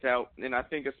just lights out. And I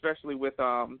think especially with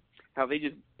how they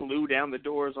just blew down the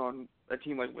doors on a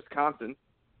team like Wisconsin.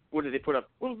 What did they put up?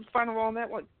 What was the final on that?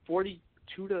 What, 42-7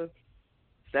 or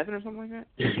something like that?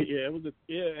 Yeah, it was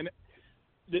and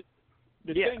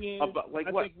the thing is, like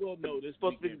I what? think we'll know this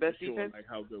supposed to be the best sure, defense? like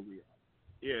how good we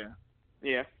are.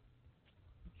 Yeah.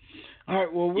 All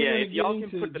right, well, we're going to get y'all into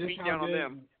can put the just beat how down on good.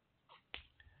 them.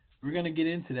 We're going to get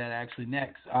into that actually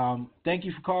next. Thank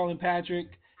you for calling, Patrick.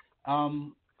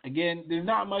 Again, there's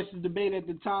not much to debate at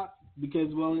the top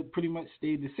because, well, it pretty much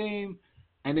stayed the same.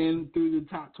 And then through the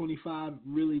top 25,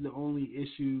 really the only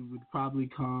issue would probably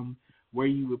come where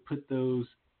you would put those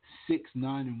 6,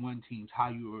 9, and 1 teams, how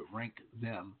you would rank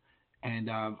them.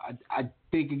 And I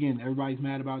think, again, everybody's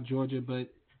mad about Georgia,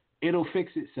 but it'll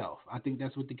fix itself. I think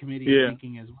that's what the committee is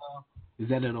thinking as well, is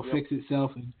that it'll fix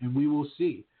itself, and we will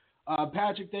see.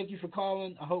 Patrick, thank you for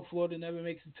calling. I hope Florida never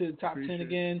makes it to the top 10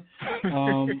 again.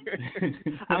 I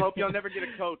hope y'all never get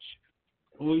a coach.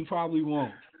 We probably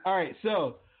won't. All right,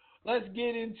 so let's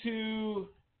get into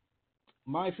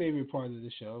my favorite part of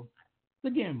the show,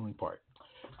 the gambling part.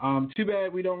 Too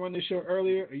bad we don't run the show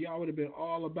earlier, or y'all would have been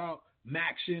all about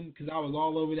Maction, because I was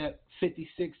all over that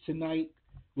 56 tonight,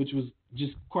 which was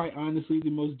just quite honestly the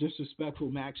most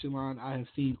disrespectful Maction line I have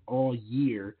seen all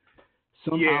year.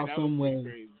 Somehow, some way,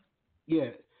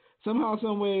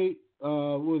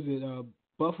 what was it?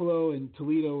 Buffalo and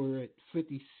Toledo were at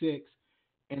 56,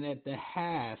 and at the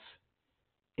half,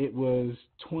 it was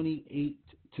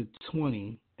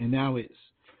 28-20, and now it's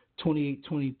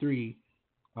 28-23.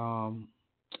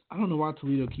 I don't know why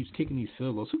Toledo keeps kicking these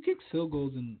field goals. Who kicks field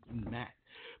goals in MAC?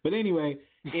 But anyway,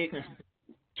 it's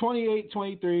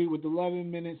 28-23 with 11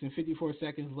 minutes and 54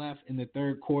 seconds left in the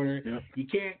third quarter. Yep. You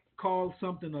can't call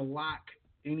something a lock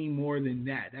any more than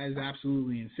that. That is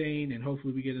absolutely insane, and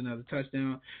hopefully we get another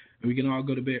touchdown and we can all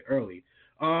go to bed early.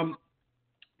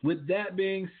 With that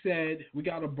being said, we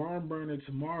got a barn burner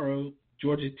tomorrow.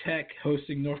 Georgia Tech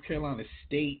hosting North Carolina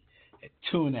State at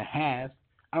 2.5. I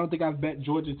don't think I've bet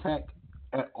Georgia Tech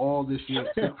at all this year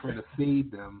except for to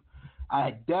fade them.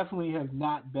 I definitely have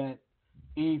not bet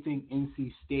anything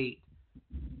NC State.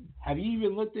 Have you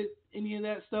even looked at any of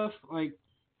that stuff? Like,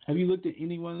 have you looked at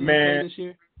anyone this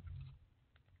year?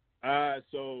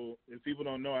 So if people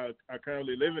don't know, I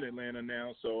currently live in Atlanta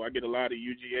now, so I get a lot of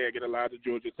UGA, I get a lot of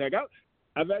Georgia Tech.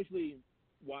 I've actually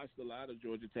watched a lot of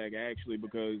Georgia Tech, actually,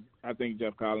 because I think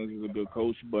Jeff Collins is a good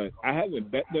coach, but I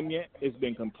haven't bet them yet. It's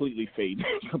been completely fade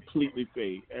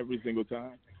every single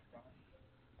time.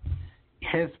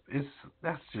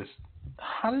 That's just,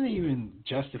 how do they even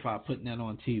justify putting that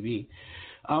on TV?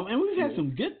 And we've had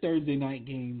some good Thursday night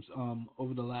games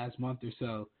over the last month or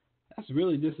so. That's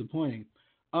really disappointing.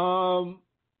 I'm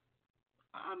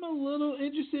a little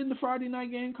interested in the Friday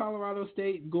night game, Colorado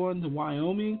State going to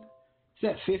Wyoming.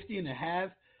 It's at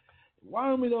 50.5.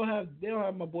 Wyoming don't have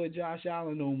my boy Josh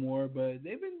Allen no more, but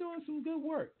they've been doing some good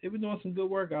work. They've been doing some good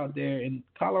work out there, and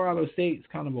Colorado State's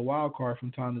kind of a wild card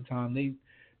from time to time. They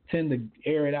tend to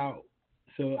air it out.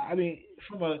 So, I mean,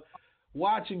 from a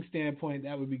watching standpoint,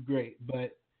 that would be great,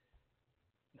 but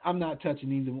I'm not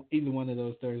touching either one of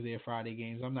those Thursday or Friday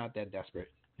games. I'm not that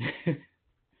desperate.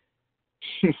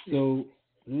 So,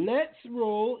 let's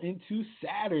roll into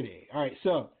Saturday. All right,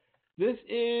 so this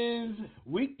is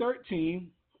week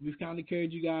 13. We've kind of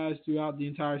carried you guys throughout the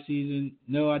entire season.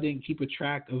 No, I didn't keep a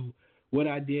track of what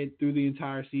I did through the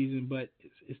entire season, but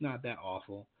it's not that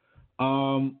awful.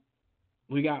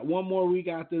 We got one more week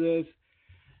after this.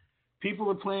 People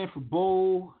are playing for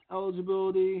bowl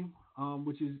eligibility,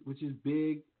 which is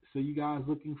big. So you guys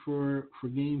looking for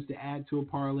games to add to a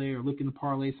parlay or looking to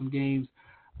parlay some games,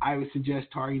 I would suggest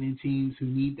targeting teams who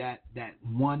need that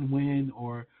one win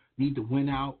or need to win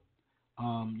out.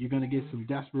 You're going to get some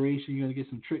desperation. You're going to get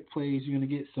some trick plays. You're going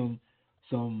to get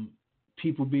some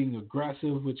people being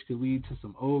aggressive, which could lead to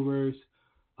some overs.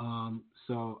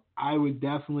 So I would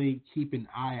definitely keep an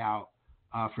eye out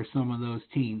for some of those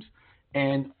teams.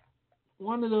 And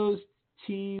one of those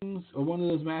teams or one of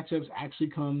those matchups actually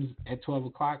comes at 12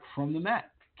 o'clock from the MAC.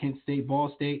 Kent State,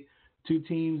 Ball State, two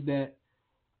teams that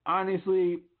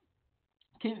honestly,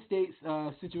 Kent State's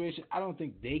situation, I don't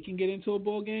think they can get into a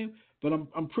bowl game, but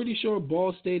I'm pretty sure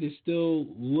Ball State is still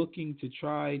looking to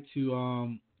try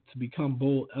to become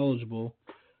bowl eligible.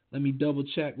 Let me double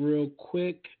check real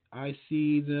quick. I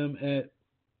see them at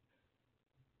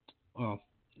I'm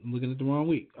looking at the wrong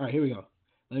week. All right, here we go.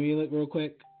 Let me look real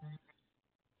quick.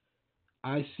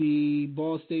 I see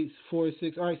Ball State's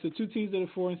 4-6. All right, so two teams that are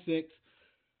 4-6.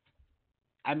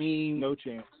 I mean, no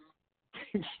chance.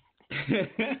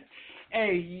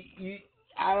 Hey,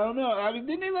 I don't know. I mean,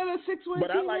 didn't they let a 6-win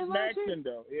But team I like in last year? Maxon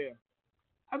though. Yeah.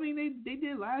 I mean, they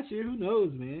did last year. Who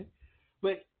knows, man?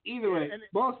 But either way, and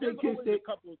Ball State, Kent State.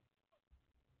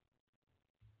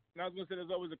 I was gonna say there's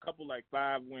always a couple like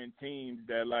 5-win teams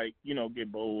that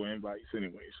get bowl invites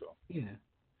anyway. So yeah,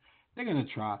 they're gonna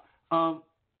try. I'm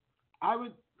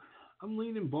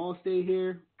leaning Ball State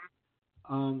here.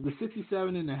 The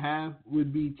 67.5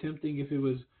 would be tempting if it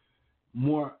was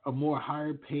a more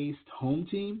higher paced home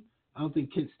team. I don't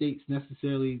think Kent State's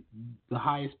necessarily the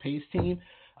highest paced team.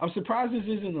 I'm surprised this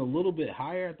isn't a little bit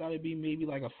higher. I thought it'd be maybe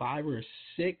like a 5 or a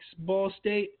 6 Ball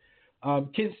State.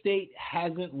 Kent State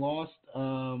hasn't lost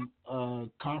a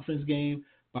conference game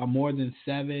by more than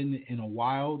 7 in a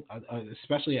while,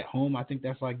 especially at home. I think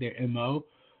that's like their MO.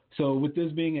 So with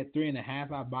this being at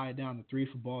 3.5, I buy it down to 3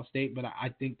 for Ball State, but I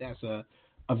think that's a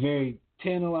very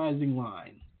tantalizing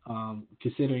line,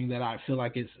 considering that I feel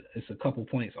like it's a couple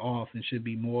points off and should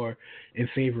be more in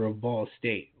favor of Ball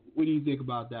State. What do you think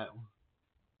about that one?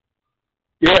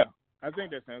 Yeah, I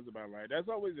think that sounds about right. That's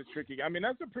always a tricky. I mean,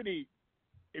 that's a pretty.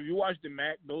 If you watch the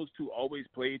MAC, those two always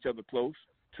play each other close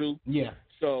too. Yeah.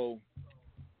 So,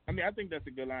 I mean, I think that's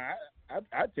a good line.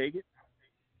 I'd take it.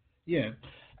 Yeah,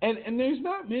 and there's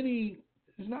not many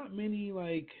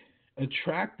like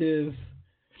attractive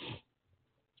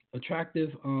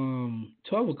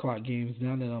 12 o'clock games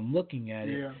now that I'm looking at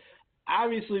it. Yeah.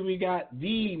 Obviously, we got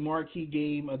the marquee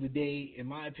game of the day, in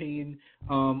my opinion.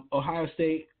 Ohio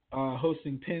State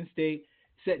hosting Penn State.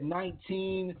 Set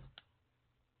 19.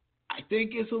 I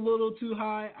think it's a little too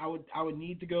high. I would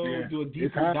need to go do a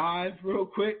deeper dive real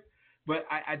quick, but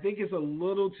I think it's a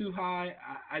little too high.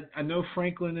 I know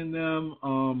Franklin and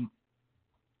them.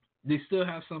 They still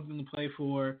have something to play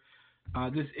for.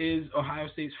 This is Ohio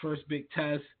State's first big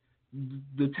test.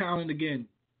 The talent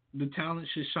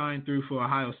should shine through for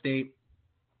Ohio State.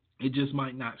 It just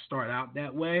might not start out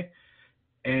that way.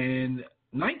 And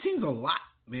 19's a lot,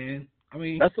 man. I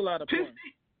mean, that's a lot of points.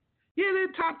 Yeah, they're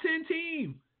a top 10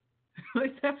 team.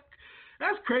 Like that's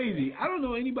crazy. I don't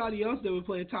know anybody else that would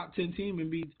play a top 10 team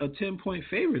and be a 10-point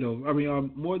favorite over. I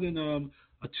mean, more than a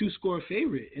 2-score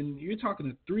favorite. And you're talking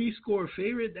a 3-score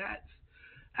favorite.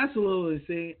 That's a little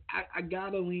insane. I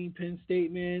gotta lean Penn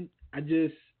State, man. I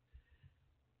just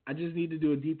need to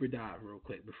do a deeper dive real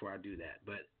quick before I do that.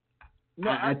 But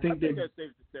no, I think that's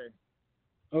safe to say.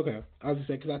 Okay, I was just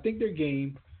saying because I think they're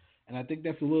game, and I think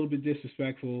that's a little bit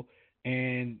disrespectful.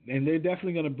 And they're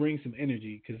definitely going to bring some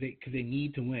energy because they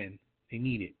need to win. They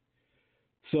need it.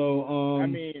 So I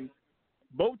mean,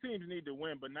 both teams need to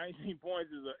win, but 19 points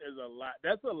is a lot.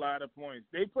 That's a lot of points.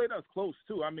 They played us close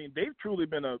too. I mean, they've truly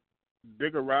been a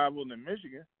bigger rival than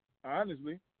Michigan,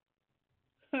 honestly.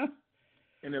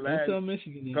 In the last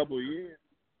couple of years.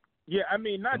 Yeah, I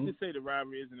mean, not to say the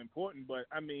rivalry isn't important, but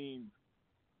I mean,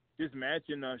 just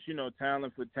matching us,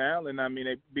 talent for talent. I mean,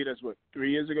 they beat us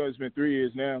 3 years ago. It's been 3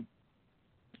 years now.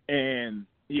 And,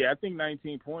 yeah, I think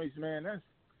 19 points, man, that's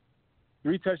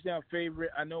 3-touchdown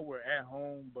favorite. I know we're at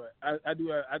home, but I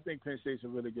think Penn State's a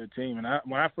really good team. And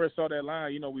when I first saw that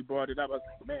line, we brought it up. I was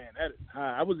like, man, that is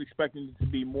high. I was expecting it to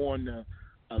be more in the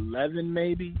 11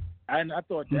 maybe. And I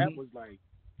thought that was,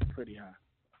 pretty high.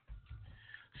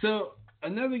 So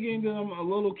another game that I'm a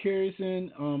little curious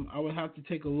in, I would have to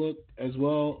take a look as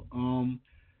well.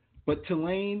 But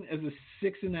Tulane as a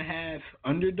 6.5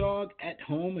 underdog at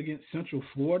home against Central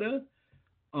Florida.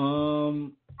 I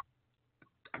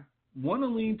want to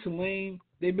lean Tulane.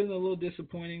 They've been a little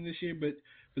disappointing this year, but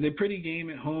they're pretty game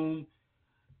at home.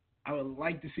 I would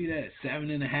like to see that at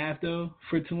 7.5 though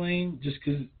for Tulane, just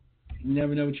because you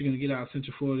never know what you're going to get out of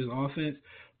Central Florida's offense.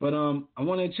 But I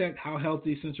want to check how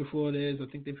healthy Central Florida is. I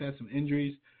think they've had some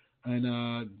injuries,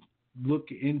 and look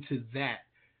into that.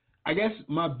 I guess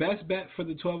my best bet for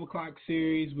the 12 o'clock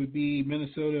series would be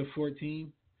Minnesota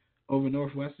 14 over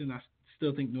Northwestern. I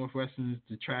still think Northwestern is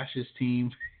the trashiest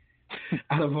team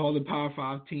out of all the Power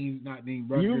 5 teams not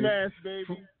named Rutgers. UMass,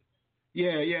 baby.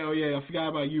 Yeah. I forgot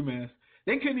about UMass.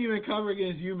 They couldn't even cover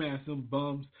against UMass, some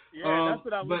bums. Yeah, that's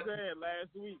what I was saying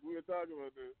last week. We were talking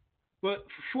about this. But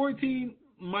 14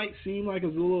 might seem like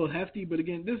it's a little hefty, but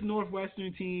again, this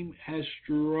Northwestern team has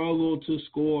struggled to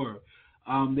score.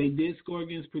 They did score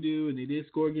against Purdue and they did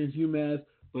score against UMass,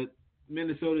 but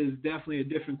Minnesota is definitely a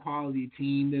different quality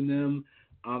team than them.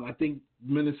 I think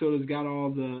Minnesota's got all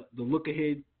the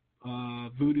look-ahead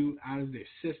voodoo out of their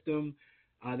system.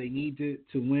 They need to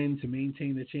win to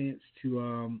maintain the chance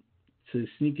to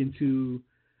sneak into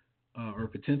or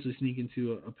potentially sneak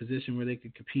into a position where they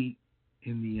could compete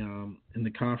in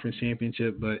the conference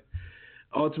championship. But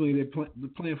ultimately, they're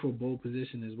playing for a bowl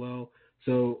position as well.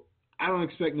 So I don't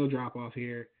expect no drop off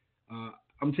here.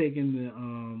 I'm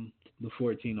taking the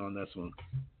 14 on this one.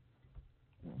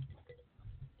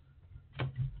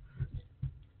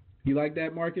 You like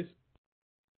that, Marcus?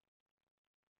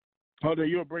 Hold on,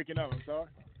 you were breaking up. I'm sorry.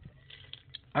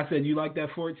 I said you like that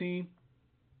 14?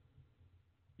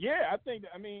 Yeah, I think.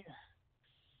 I mean,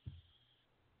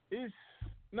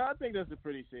 I think that's a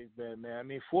pretty safe bet, man. I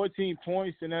mean, 14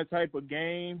 points in that type of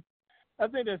game, I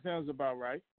think that sounds about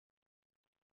right.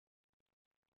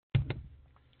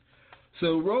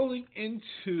 So rolling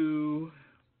into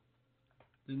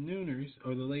the nooners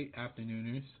or the late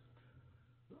afternooners,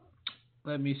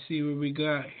 let me see what we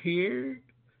got here.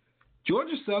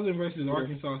 Georgia Southern versus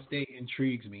Arkansas State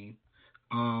intrigues me.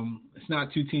 It's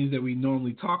not two teams that we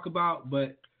normally talk about,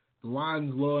 but the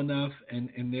line's low enough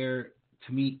and they're,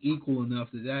 to me, equal enough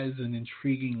that is an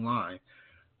intriguing line.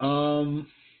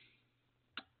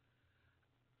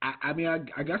 I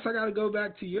guess I got to go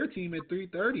back to your team at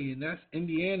 3:30, and that's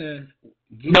Indiana.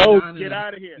 Get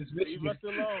out of here. Leave us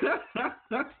alone.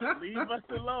 Leave us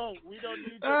alone. We don't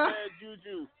need your bad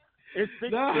juju. It's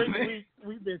 6 straight weeks.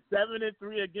 We've been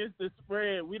 7-3 against the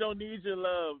spread. We don't need your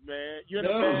love, man. You're in a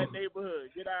bad neighborhood.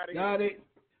 Get out of here.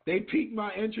 They piqued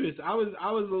my interest. I was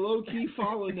a low key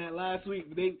following that last week,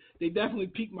 but they definitely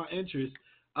piqued my interest.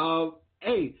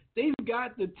 Hey, they've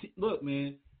got look,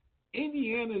 man.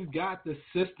 Indiana's got the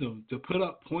system to put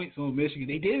up points on Michigan.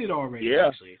 They did it already,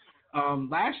 actually,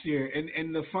 last year.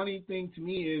 And the funny thing to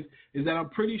me is that I'm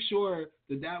pretty sure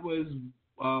that was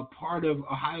part of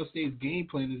Ohio State's game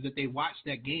plan, is that they watched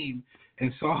that game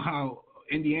and saw how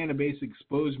Indiana basically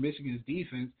exposed Michigan's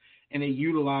defense, and they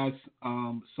utilized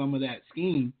some of that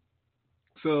scheme.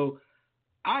 So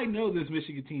I know this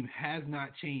Michigan team has not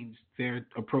changed their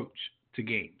approach to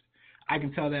games. I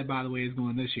can tell that by the way it's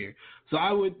going this year. So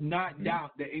I would not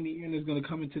doubt that Indiana is going to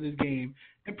come into this game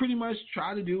and pretty much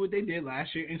try to do what they did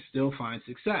last year and still find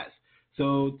success.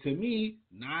 So to me,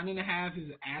 9.5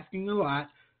 is asking a lot.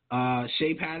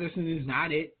 Shea Patterson is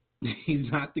not it.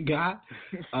 He's not the guy.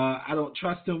 I don't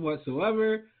trust him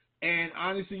whatsoever. And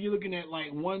honestly, you're looking at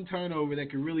like one turnover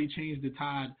that could really change the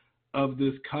tide of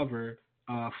this cover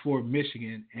for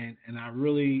Michigan. And I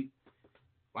really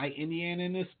like Indiana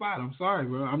in this spot. I'm sorry,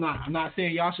 bro. I'm not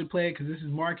saying y'all should play it because this is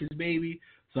Marcus' baby.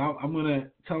 So I'm gonna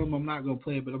tell him I'm not gonna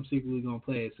play it, but I'm secretly gonna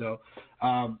play it. So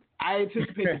I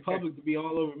anticipate the public to be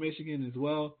all over Michigan as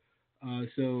well.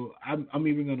 So I'm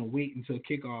even gonna wait until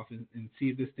kickoff and see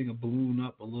if this thing will balloon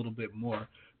up a little bit more.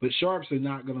 But sharps are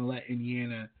not gonna let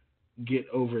Indiana get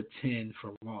over 10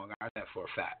 for long. I know that for a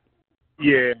fact.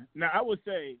 Yeah. Now I would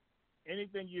say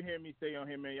anything you hear me say on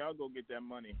here, man, y'all go get that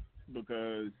money,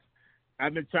 because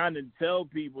I've been trying to tell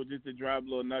people just to drop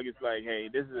little nuggets like, hey,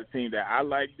 this is a team that I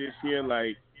like this year.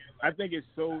 Like, I think it's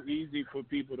so easy for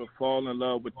people to fall in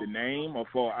love with the name or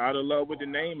fall out of love with the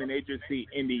name, and they just see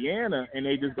Indiana and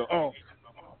they just go, oh,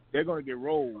 they're going to get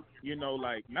rolled. You know,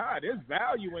 like, nah, there's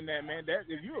value in that, man. That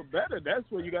if you're better, that's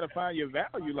where you got to find your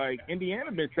value. Like,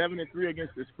 Indiana been 7-3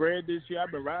 against the spread this year.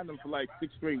 I've been riding them for like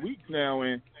 6 straight weeks now,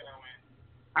 and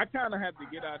I kind of have to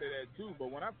get out of that too.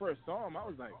 But when I first saw him, I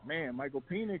was like, man, Michael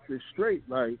Penix is straight.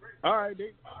 Like, all right,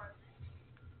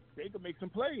 they could make some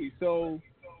plays. So,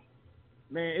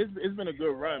 man, it's been a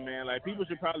good run, man. Like, people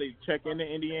should probably check into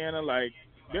Indiana. Like,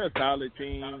 they're a solid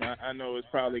team. I know it's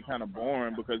probably kind of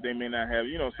boring because they may not have,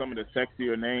 you know, some of the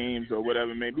sexier names or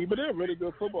whatever it may be, but they're a really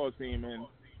good football team. And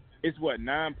it's,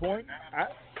 9 points?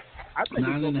 I think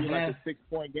it's going to be like 9.5. a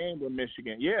 6-point game with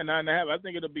Michigan. Yeah, 9.5. I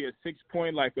think it'll be a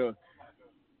 6-point, like a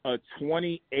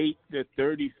 28-33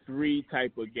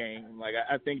 type of game. Like,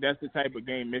 I think that's the type of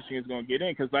game Michigan's going to get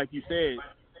in because, like you said,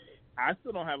 I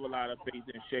still don't have a lot of faith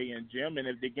in Shea and Jim. And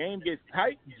if the game gets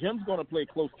tight, Jim's going to play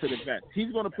close to the vest.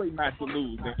 He's going to play not to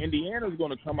lose. And Indiana's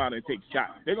going to come out and take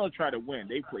shots. They're going to try to win.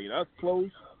 They played us close.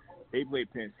 They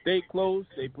played Penn State close.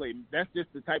 That's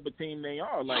just the type of team they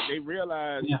are. Like, they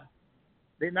realize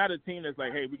they're not a team that's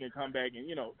like, hey, we can come back and,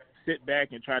 sit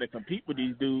back and try to compete with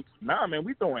these dudes. Nah, man,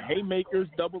 we throwing haymakers,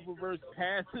 double reverse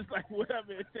passes, like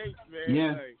whatever it takes, man.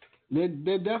 Yeah, like,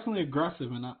 they're definitely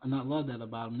aggressive, and I love that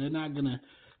about them. They're not gonna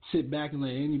sit back and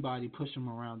let anybody push them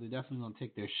around. They're definitely gonna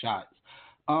take their shots.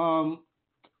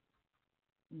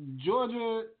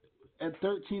 Georgia at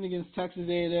 13 against Texas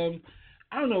A&M.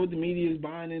 I don't know what the media is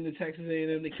buying into Texas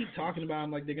A&M. They keep talking about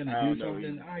them like they're gonna do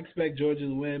something. I expect Georgia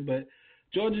to win, but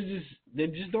Georgia they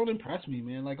just don't impress me,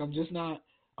 man. Like I'm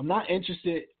not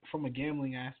interested from a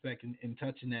gambling aspect in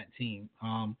touching that team.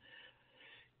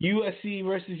 USC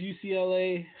versus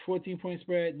UCLA, 14-point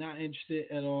spread, not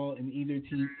interested at all in either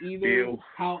team either. Ew.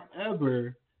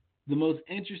 However, the most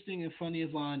interesting and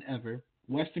funniest line ever,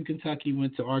 Western Kentucky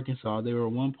went to Arkansas. They were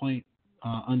a 1-point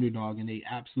underdog, and they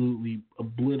absolutely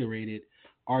obliterated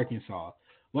Arkansas.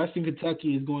 Western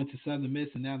Kentucky is going to Southern Miss,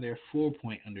 and now they're a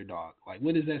 4-point underdog. Like,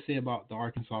 what does that say about the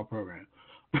Arkansas program?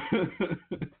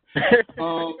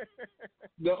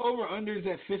 The over-unders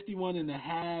at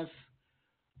 51.5.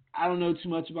 I don't know too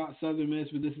much about Southern Miss,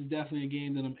 but this is definitely a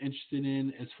game that I'm interested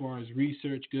in as far as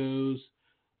research goes,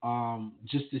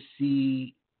 just to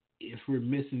see if we're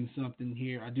missing something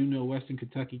here. I do know Western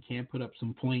Kentucky can put up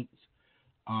some points.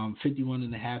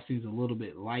 51.5 seems a little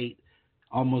bit light,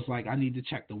 almost like I need to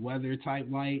check the weather type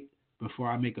light before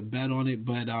I make a bet on it.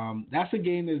 But that's a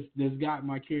game that's got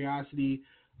my curiosity.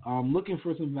 Looking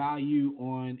for some value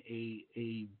on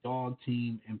a dog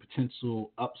team and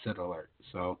potential upset alert.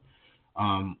 So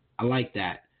I like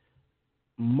that.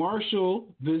 Marshall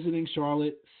visiting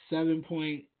Charlotte,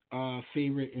 7-point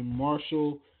favorite in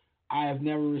Marshall. I have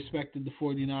never respected the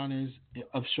 49ers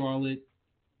of Charlotte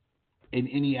in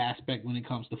any aspect when it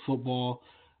comes to football.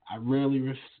 I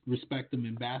rarely respect them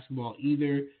in basketball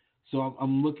either. So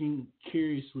I'm looking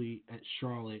curiously at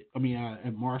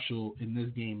at Marshall in this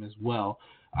game as well.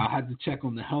 I had to check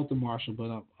on the health of Marshall,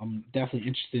 but I'm definitely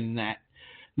interested in that.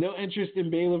 No interest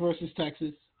in Baylor versus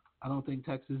Texas. I don't think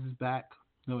Texas is back.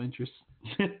 No interest.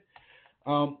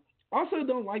 Also,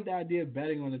 don't like the idea of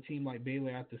betting on a team like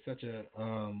Baylor after such a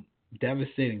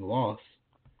devastating loss.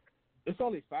 It's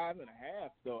only 5.5,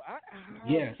 though.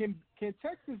 Can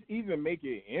Texas even make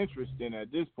it interesting at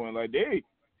this point? Like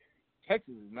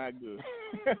Texas is not good.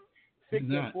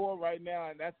 6-4 right now,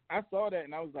 and I saw that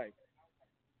and I was like,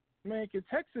 man, can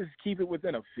Texas keep it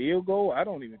within a field goal? I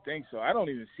don't even think so. I don't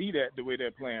even see that the way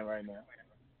they're playing right now.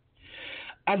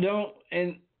 I don't,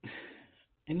 and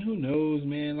who knows,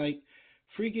 man? Like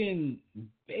freaking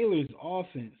Baylor's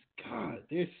offense, God,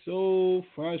 they're so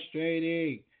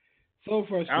frustrating. So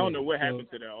frustrating. I don't know what happened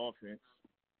to their offense.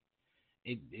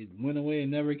 It went away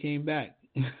and never came back.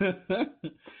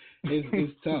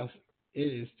 It's tough. It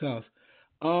is tough.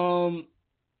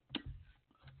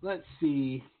 Let's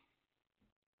see.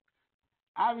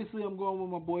 Obviously, I'm going with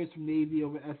my boys from Navy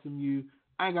over SMU.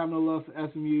 I ain't got no love for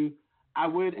SMU. I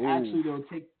would actually, though,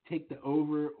 take the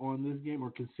over on this game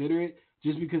or consider it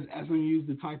just because SMU is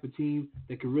the type of team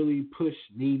that can really push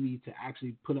Navy to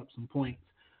actually put up some points.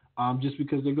 Just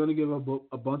because they're going to give up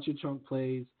a bunch of chunk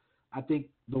plays. I think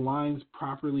the line's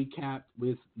properly capped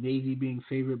with Navy being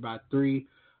favored by 3.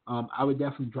 I would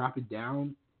definitely drop it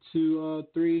down to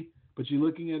 3. But you're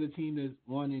looking at a team that's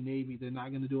one in Navy. They're not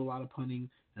going to do a lot of punting.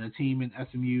 And a team in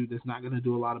SMU that's not going to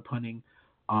do a lot of punting.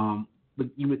 But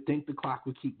you would think the clock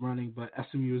would keep running, but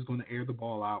SMU is going to air the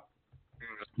ball out.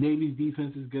 Navy's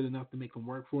defense is good enough to make them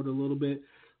work for it a little bit.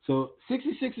 So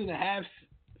 66.5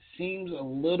 seems a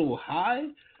little high,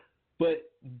 but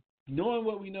knowing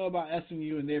what we know about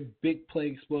SMU and their big play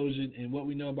explosion and what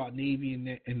we know about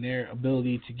Navy and their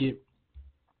ability to get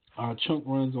chunk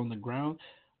runs on the ground,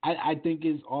 I think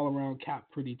it's all around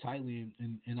capped pretty tightly,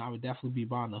 and I would definitely be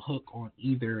buying the hook on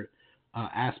either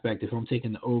aspect. If I'm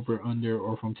taking the over, under,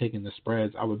 or if I'm taking the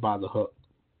spreads, I would buy the hook.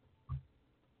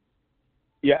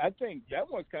 Yeah, I think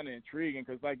that one's kind of intriguing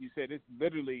because, like you said, it's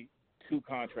literally two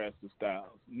contrasting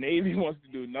styles. Navy wants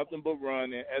to do nothing but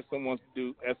run, and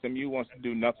SMU wants to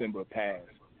do nothing but pass.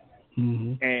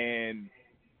 Mm-hmm. And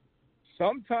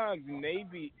sometimes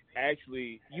Navy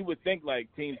actually, you would think like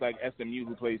teams like SMU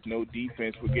who plays no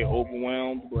defense would get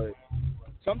overwhelmed, but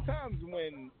sometimes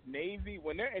when Navy,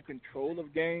 when they're in control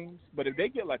of games, but if they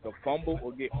get like a fumble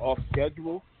or get off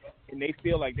schedule and they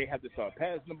feel like they have to start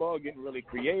passing the ball, getting really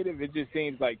creative, it just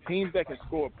seems like teams that can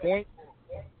score points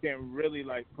can really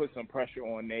like put some pressure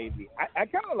on Navy. I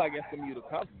kind of like SMU to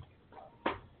cover.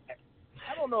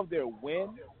 I don't know if they'll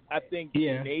win. I think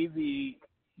Navy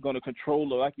going to control,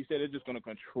 like you said, they're just going to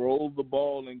control the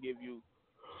ball and give you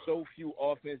so few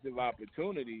offensive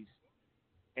opportunities.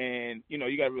 And,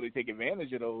 you got to really take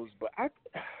advantage of those. But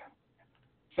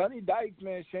Sonny Dykes,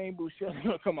 man, Shane Boucher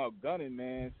going to come out gunning,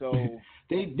 man. So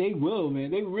they will,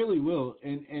 man. They really will.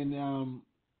 And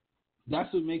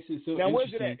that's what makes it so now, interesting. Now,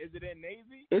 where's it at? Is it in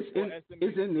Navy?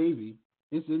 It's in Navy.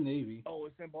 It's in Navy. Oh,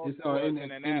 it's in Baltimore. It's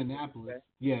in Annapolis.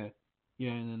 Yeah.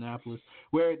 Yeah, in Annapolis,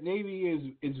 where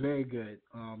Navy is very good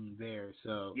there.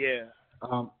 So yeah,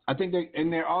 I think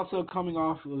they're also coming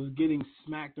off of getting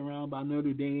smacked around by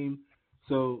Notre Dame.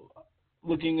 So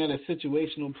looking at a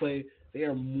situational play, they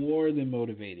are more than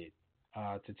motivated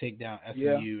to take down SMU.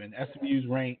 Yeah. And SMU's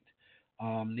ranked.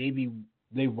 Navy,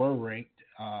 they were ranked,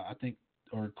 I think,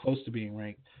 or close to being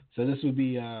ranked. So this would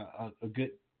be a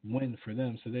good win for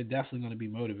them. So they're definitely going to be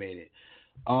motivated.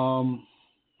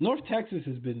 North Texas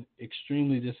has been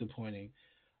extremely disappointing.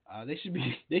 They should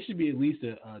be at least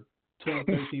a 12,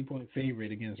 13-point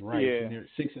favorite against Rice, and they're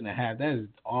 6.5. That is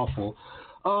awful.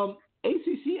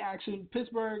 ACC action,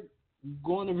 Pittsburgh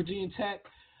going to Virginia Tech.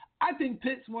 I think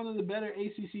Pitt's one of the better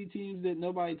ACC teams that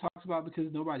nobody talks about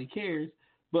because nobody cares.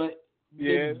 But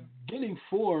getting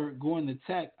 4 going to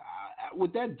Tech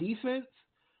with that defense,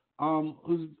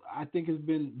 who's I think has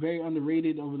been very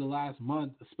underrated over the last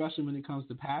month, especially when it comes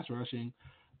to pass rushing.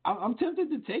 I'm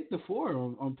tempted to take the 4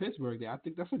 on Pittsburgh there. I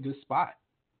think that's a good spot.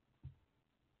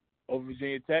 Over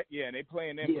Virginia Tech? Yeah, and they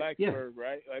playing in Blacksburg,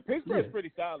 right? Like Pittsburgh's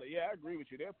pretty solid. Yeah, I agree with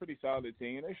you. They're a pretty solid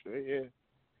team. They're straight, yeah.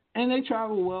 And they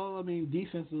travel well, I mean,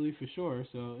 defensively for sure,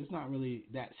 so it's not really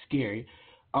that scary.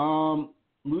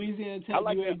 Louisiana Tech, I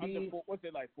like UAB. That under, what's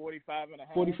it, like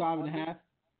 45.5? 45.5?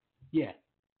 Yeah.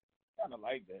 Kind of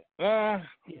like that.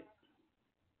 Yeah.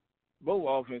 Both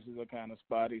offenses are kind of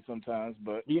spotty sometimes,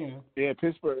 but yeah,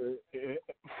 Pittsburgh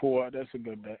 4. That's a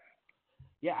good bet.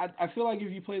 Yeah, I feel like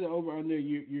if you play the over/under,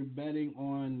 you're betting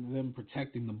on them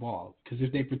protecting the ball. Because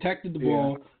if they protected the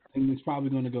ball, then it's probably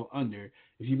going to go under.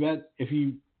 If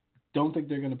you don't think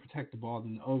they're going to protect the ball,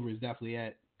 then the over is definitely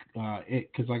at it.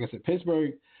 Because like I said,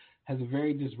 Pittsburgh has a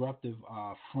very disruptive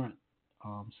front.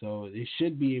 So they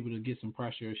should be able to get some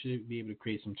pressure. Should be able to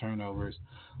create some turnovers.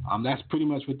 That's pretty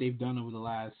much what they've done over the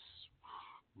last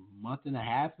month and a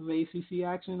half of ACC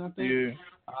action, I think. Yeah.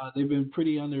 They've been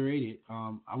pretty underrated.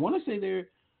 I want to say they're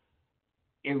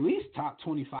at least top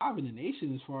 25 in the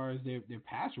nation as far as their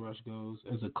pass rush goes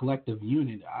as a collective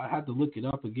unit. I have to look it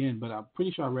up again, but I'm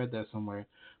pretty sure I read that somewhere.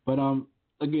 But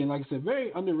again, like I said,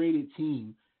 very underrated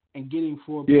team, and getting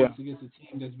 4 points against a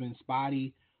team that's been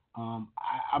spotty.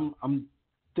 I'm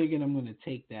thinking I'm going to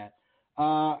take that.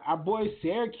 Our boy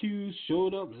Syracuse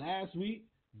showed up last week,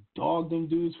 dogged them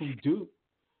dudes from Duke.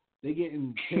 They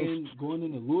getting 10 going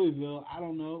into Louisville. I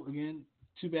don't know. Again,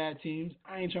 2 bad teams.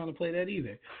 I ain't trying to play that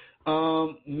either.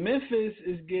 Memphis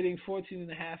is getting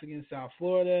 14.5 against South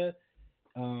Florida.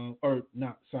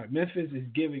 Memphis is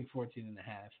giving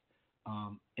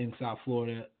 14.5 in South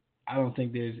Florida. I don't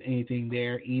think there's anything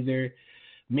there either.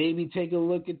 Maybe take a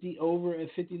look at the over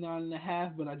at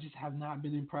 59.5, but I just have not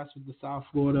been impressed with the South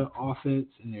Florida offense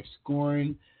and their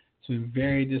scoring. It's been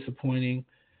very disappointing.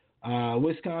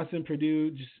 Wisconsin,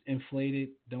 Purdue, just inflated.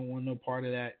 Don't want no part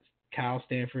of that. Cal,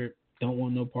 Stanford, don't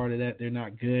want no part of that. They're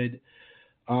not good.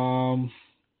 I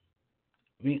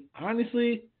mean,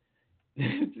 honestly,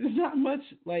 there's not much,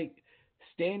 like,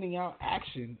 standing out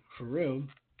action for real.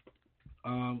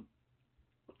 I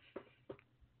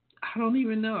don't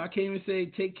even know. I can't even say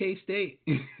take K-State.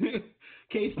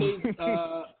 K-State,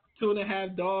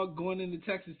 2.5 dog going into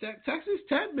Texas Tech. Texas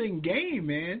Tech been game,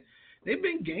 man. They've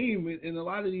been game in a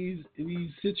lot of these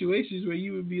situations where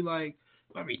you would be like,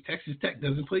 I mean, Texas Tech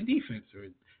doesn't play defense, or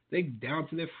they down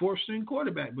to their 4th-string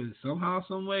quarterback, but somehow,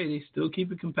 some way, they still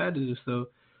keep it competitive. So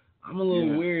I'm a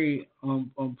little wary on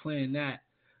playing that.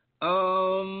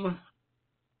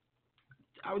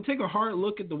 I would take a hard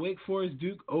look at the Wake Forest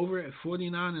Duke over at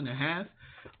 49.5.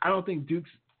 I don't think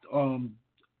Duke's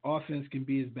offense can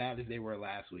be as bad as they were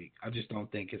last week. I just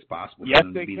don't think it's possible for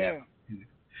them to be that.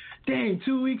 Dang,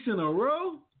 2 weeks in a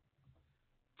row?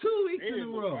 2 weeks in a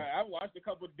row. I watched a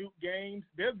couple of Duke games.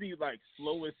 They're the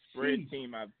slowest spread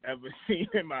team I've ever seen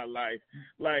in my life.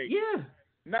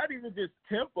 Not even just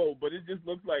tempo, but it just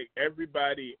looks like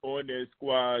everybody on their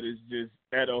squad is just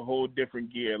at a whole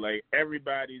different gear. Like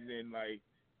everybody's in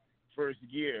first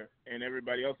gear, and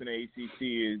everybody else in the ACC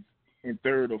is in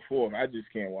third or fourth. I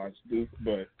just can't watch Duke.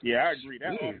 But, yeah, I agree.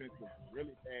 That offense was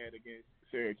really bad against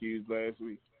Syracuse last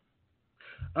week.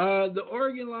 The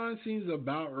Oregon line seems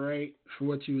about right for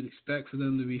what you would expect for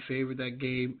them to be favored that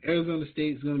game. Arizona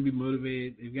State's going to be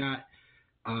motivated. They've got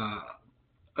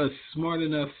a smart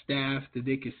enough staff that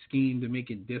they could scheme to make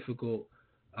it difficult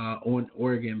on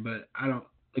Oregon. But I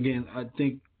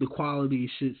think the quality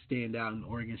should stand out and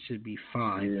Oregon should be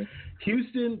fine. Yeah.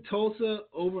 Houston, Tulsa,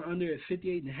 over under at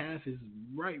 58.5 is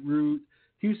right rude.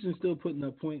 Houston's still putting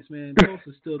up points, man.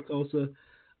 Tulsa's still Tulsa.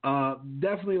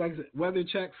 Definitely, like I said, weather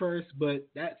check first, but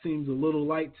that seems a little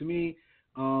light to me.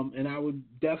 And I would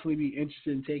definitely be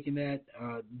interested in taking that.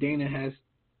 Dana has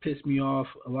pissed me off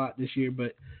a lot this year,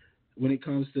 but when it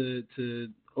comes to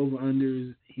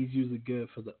over-unders, he's usually good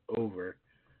for the over.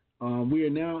 We are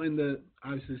now in the,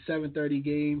 obviously, 7:30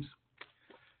 games.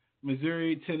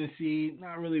 Missouri, Tennessee,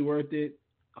 not really worth it.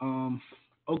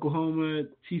 Oklahoma,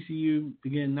 TCU,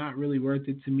 again, not really worth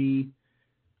it to me.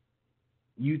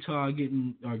 Utah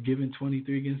giving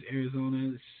 23 against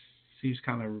Arizona seems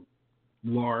kind of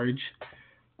large.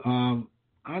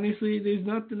 Honestly, there's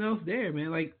nothing else there,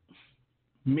 man. Like,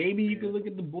 maybe you could look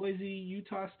at the Boise,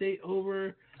 Utah State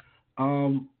over.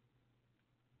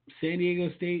 San Diego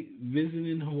State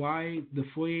visiting Hawaii, the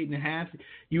 48.5.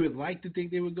 You would like to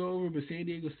think they would go over, but San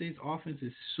Diego State's offense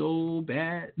is so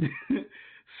bad.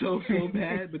 so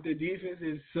bad, but their defense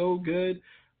is so good.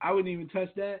 I wouldn't even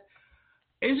touch that.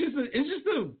 It's just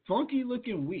a funky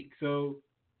looking week. So,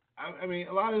 I mean,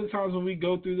 a lot of the times when we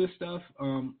go through this stuff,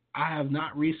 I have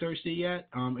not researched it yet.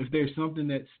 If there's something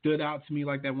that stood out to me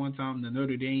like that one time, the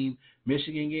Notre Dame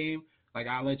Michigan game, like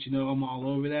I'll let you know I'm all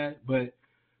over that. But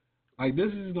like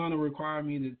this is going to require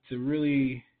me to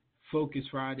really focus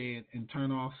Friday and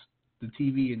turn off the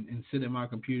TV and sit at my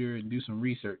computer and do some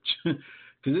research because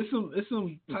it's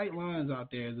some tight lines out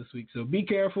there this week. So be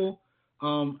careful.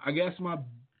 I guess my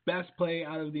best play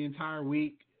out of the entire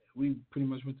week, we pretty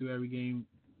much went through every game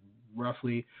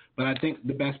roughly, but I think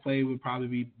the best play would probably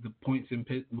be the points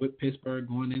with Pittsburgh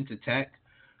going into Tech.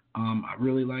 I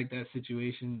really like that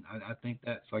situation. I think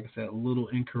that's, like I said, a little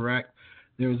incorrect.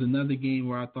 There was another game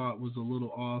where I thought was a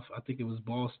little off. I think it was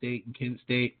Ball State and Kent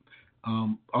State.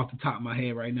 Off the top of my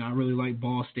head right now, I really like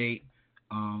Ball State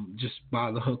just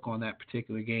by the hook on that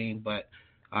particular game, but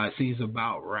it seems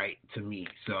about right to me.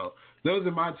 So those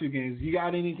are my two games. You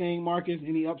got anything, Marcus?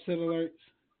 Any upset alerts?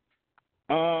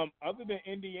 Other than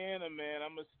Indiana, man,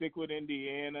 I'm going to stick with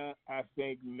Indiana. I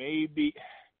think maybe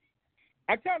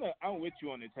I'm with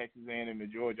you on the Texas A&M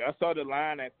and Georgia. I saw the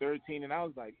line at 13, and I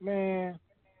was like, man,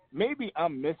 maybe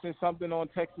I'm missing something on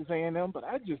Texas A&M, but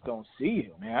I just don't see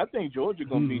it, man. I think Georgia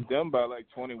going to beat them by like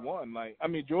 21.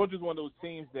 Georgia's one of those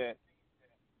teams that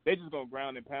they just going to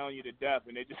ground and pound you to death,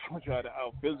 and they just going to try to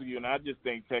out-physical you, and I just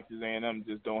think Texas A&M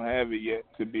just don't have it yet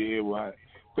to be able to.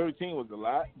 13 was a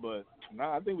lot, but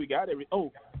I think we got every.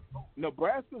 Oh,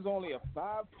 Nebraska's only a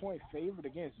 5-point favorite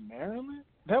against Maryland?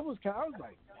 That was kind of, I was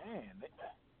like, man,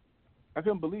 I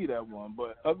couldn't believe that one.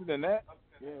 But other than that,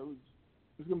 yeah,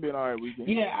 it's going to be an all right weekend.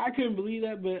 Yeah, I couldn't believe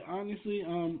that, but honestly,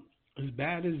 as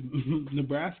bad as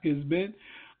Nebraska has been,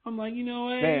 I'm like, you know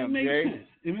what? Damn,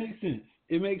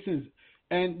 It makes sense.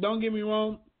 And don't get me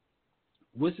wrong,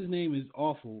 what's his name is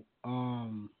awful.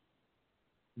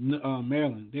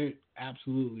 Maryland, they're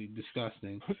absolutely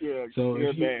disgusting. Yeah, so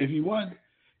if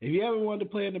you ever wanted to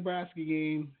play a Nebraska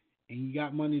game and you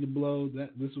got money to blow,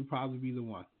 this would probably be the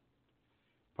one.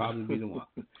 All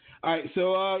right,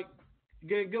 so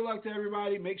good luck to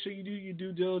everybody. Make sure you do your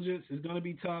due diligence. It's going to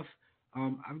be tough.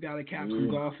 I've got to cap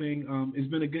some golfing. It's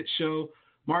been a good show.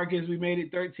 Marcus, we made it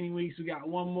 13 weeks. We got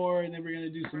one more, and then we're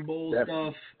going to do some bowl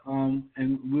stuff,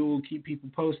 and we will keep people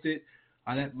posted.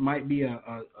 That might be a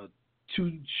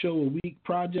 2-show-a-week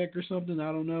project or something.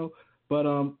 I don't know. But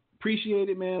appreciate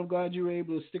it, man. I'm glad you were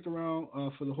able to stick around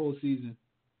for the whole season.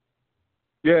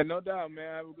 Yeah, no doubt,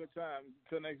 man. Have a good time.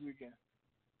 Until next weekend.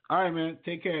 All right, man.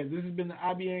 Take care. This has been the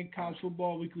IBN College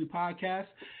Football Weekly Podcast,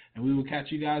 and we will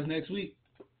catch you guys next week.